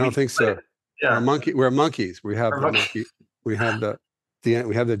I don't think so. Yeah, We're monkeys. We have we're the monkey. monkey. We have the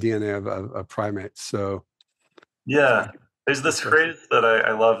DNA of primates. So Yeah. There's this phrase that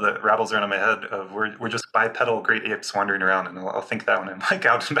I love that rattles around in my head of we're just bipedal great apes wandering around, and I'll think that when I'm like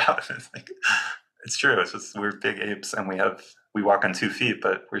out and about. It's like, it's true. It's just we're big apes and we walk on 2 feet,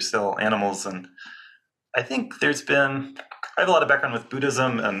 but we're still animals. And I think I have a lot of background with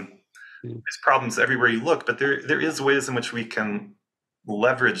Buddhism, and there's problems everywhere you look, but there is ways in which we can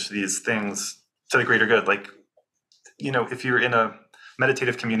leverage these things to the greater good. Like, if you're in a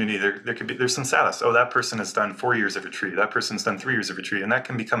meditative community, there's some status. Oh, that person has done 4 years of retreat. That person's done 3 years of retreat, and that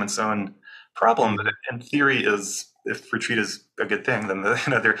can become its own problem. But in theory, if retreat is a good thing, then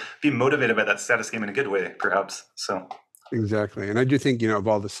they're being motivated by that status game in a good way, perhaps. So exactly, and I do think of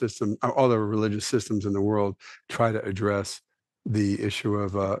all the religious systems in the world try to address the issue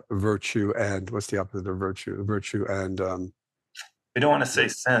of virtue and what's the opposite of virtue? Virtue and we don't want to say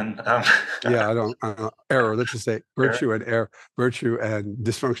sin. Yeah, I don't error. Let's just say virtue and error, virtue and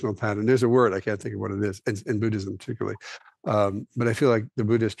dysfunctional pattern. There's a word, I can't think of what it is, in Buddhism particularly. But I feel like the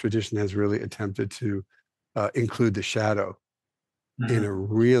Buddhist tradition has really attempted to include the shadow in a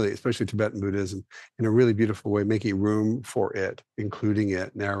really, especially Tibetan Buddhism, in a really beautiful way, making room for it, including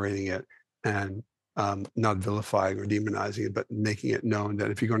it, narrating it, and not vilifying or demonizing it, but making it known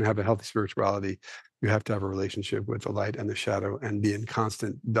that if you're going to have a healthy spirituality, you have to have a relationship with the light and the shadow and be in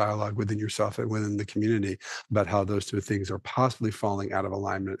constant dialogue within yourself and within the community about how those two things are possibly falling out of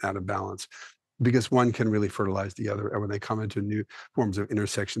alignment, out of balance, because one can really fertilize the other. And when they come into new forms of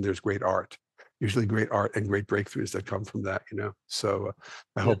intersection, there's great art, usually great art and great breakthroughs that come from that, So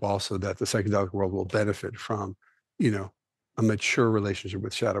I hope also that the psychedelic world will benefit from, a mature relationship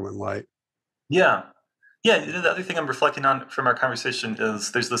with shadow and light. Yeah. Yeah, the other thing I'm reflecting on from our conversation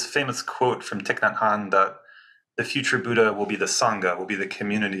is there's this famous quote from Thich Nhat Hanh that the future Buddha will be the Sangha, will be the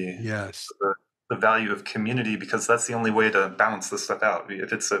community. Yes. The value of community, because that's the only way to balance this stuff out.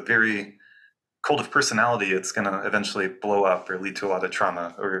 If it's a very cult of personality, it's going to eventually blow up or lead to a lot of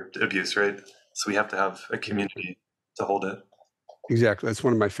trauma or abuse, right? So we have to have a community to hold it. Exactly. That's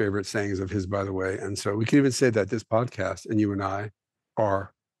one of my favorite sayings of his, by the way. And so we can even say that this podcast and you and I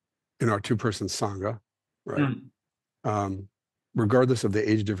are in our 2-person Sangha, right? Regardless of the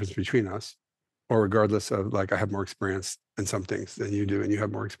age difference between us, or regardless of I have more experience in some things than you do, and you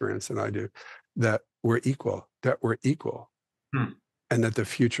have more experience than I do, that we're equal, and that the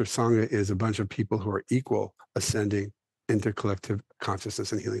future Sangha is a bunch of people who are equal, ascending into collective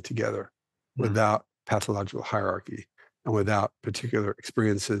consciousness and healing together without pathological hierarchy and without particular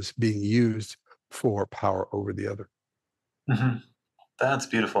experiences being used for power over the other. That's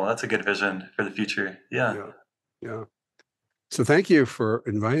beautiful. That's a good vision for the future. Yeah. So thank you for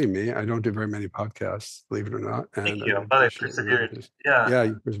inviting me. I don't do very many podcasts, believe it or not. And thank you. I'm glad I persevered. Yeah.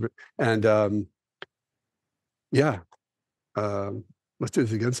 And let's do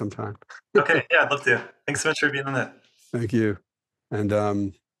this again sometime. Okay. Yeah, I'd love to. Thanks so much for being on it. Thank you.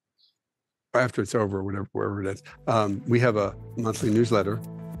 And after it's over, wherever it is, we have a monthly newsletter,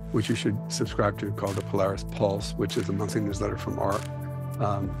 which you should subscribe to, called the Polaris Pulse, which is a monthly newsletter from our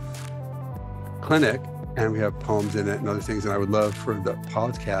clinic. And we have poems in it and other things. And I would love for the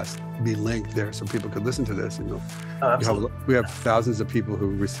podcast to be linked there so people could listen to this. And we have thousands of people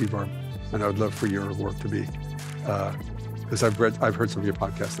who receive and I would love for your work to be, because I've heard some of your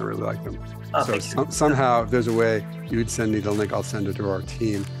podcasts and I really like them. So somehow, if there's a way you would send me the link, I'll send it to our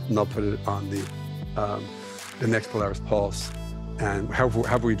team and they'll put it on the next Polaris Pulse. And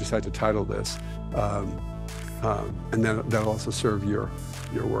however we decide to title this, and then that'll also serve your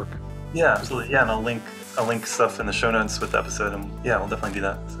work. Yeah, absolutely. Yeah, and I'll link stuff in the show notes with the episode, and yeah, we'll definitely do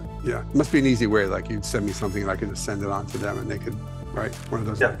that. Yeah, it must be an easy way. You'd send me something and I could just send it on to them, and they could, right? One of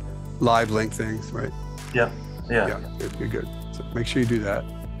those live link things, right? Yeah. It'd be good. So make sure you do that.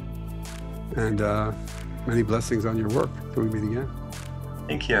 And many blessings on your work. Till we meet again.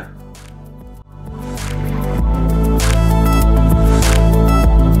 Thank you.